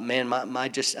man, I'm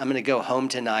going to go home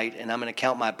tonight and I'm going to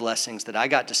count my blessings that I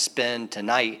got to spend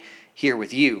tonight here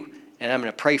with you. And I'm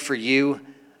going to pray for you.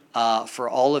 For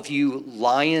all of you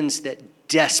lions that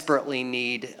desperately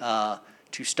need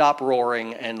to stop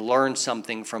roaring and learn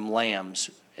something from lambs,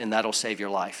 and that'll save your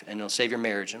life, and it'll save your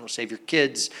marriage, and it'll save your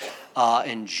kids,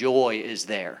 and joy is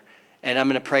there. And I'm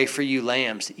going to pray for you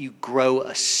lambs that you grow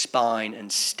a spine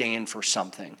and stand for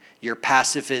something. Your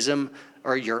pacifism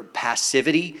or your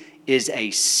passivity is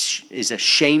a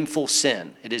shameful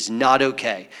sin. It is not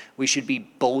okay. We should be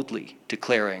boldly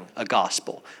declaring a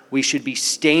gospel. We should be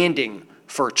standing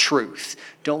for truth.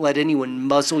 Don't let anyone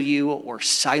muzzle you or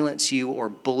silence you or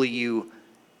bully you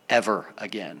ever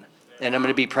again. And I'm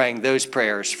going to be praying those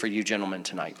prayers for you gentlemen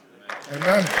tonight.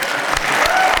 Amen.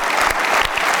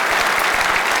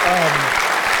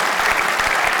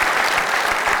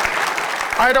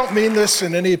 I don't mean this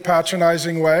in any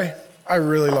patronizing way. I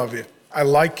really love you. I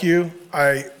like you.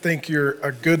 I think you're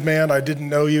a good man. I didn't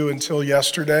know you until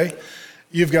yesterday.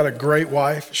 You've got a great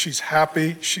wife. She's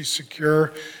happy. She's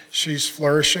secure. She's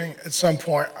flourishing. At some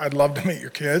point, I'd love to meet your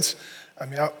kids. I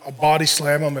mean, I'll body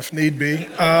slam them if need be.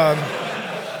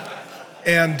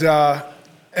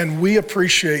 And we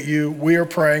appreciate you. We are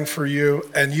praying for you.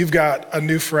 And you've got a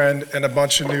new friend and a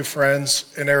bunch of new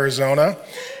friends in Arizona.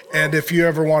 And if you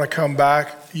ever want to come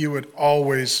back, you would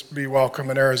always be welcome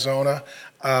in Arizona.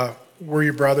 We're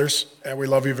your brothers, and we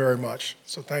love you very much.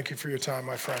 So thank you for your time,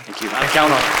 my friend. Thank you. I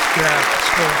count on it. Yeah, that's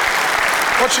good.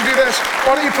 Why don't you do this?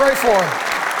 Why don't you pray for him?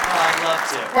 I'd love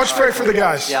to. Why don't you pray for the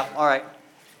guys? Yeah, all right.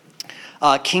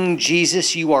 King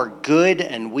Jesus, you are good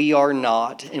and we are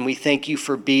not. And we thank you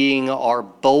for being our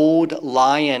bold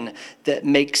lion that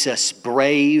makes us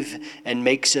brave and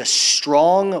makes us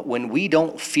strong when we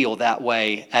don't feel that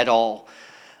way at all.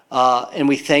 And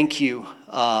we thank you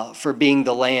for being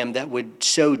the lamb that would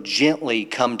so gently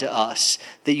come to us,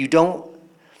 that you don't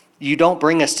You don't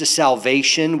bring us to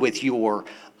salvation with your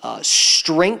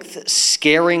strength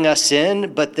scaring us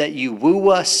in, but that you woo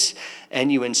us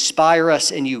and you inspire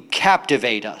us and you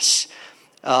captivate us.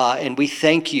 And we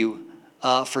thank you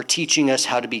for teaching us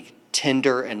how to be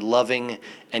tender and loving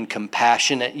and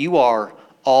compassionate. You are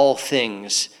all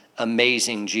things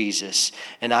amazing, Jesus.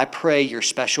 And I pray your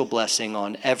special blessing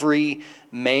on every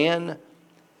man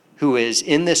who is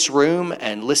in this room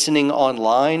and listening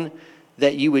online,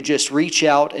 that you would just reach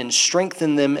out and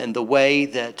strengthen them in the way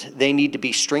that they need to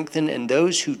be strengthened. And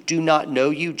those who do not know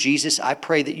you, Jesus, I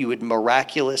pray that you would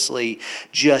miraculously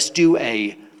just do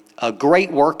a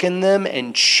great work in them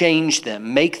and change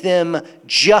them. Make them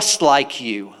just like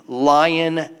you,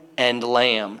 lion and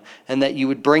lamb, and that you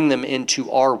would bring them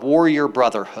into our warrior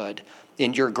brotherhood.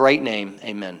 In your great name,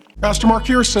 amen. Pastor Mark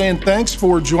here saying thanks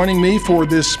for joining me for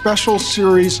this special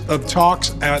series of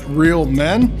talks at Real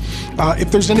Men. If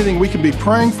there's anything we can be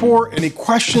praying for, any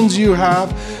questions you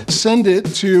have, send it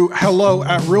to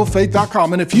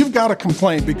hello@realfaith.com. And if you've got a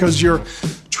complaint because you're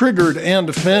triggered and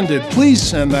offended, please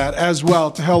send that as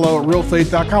well to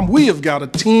hello@realfaith.com. We have got a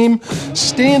team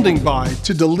standing by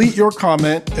to delete your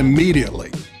comment immediately.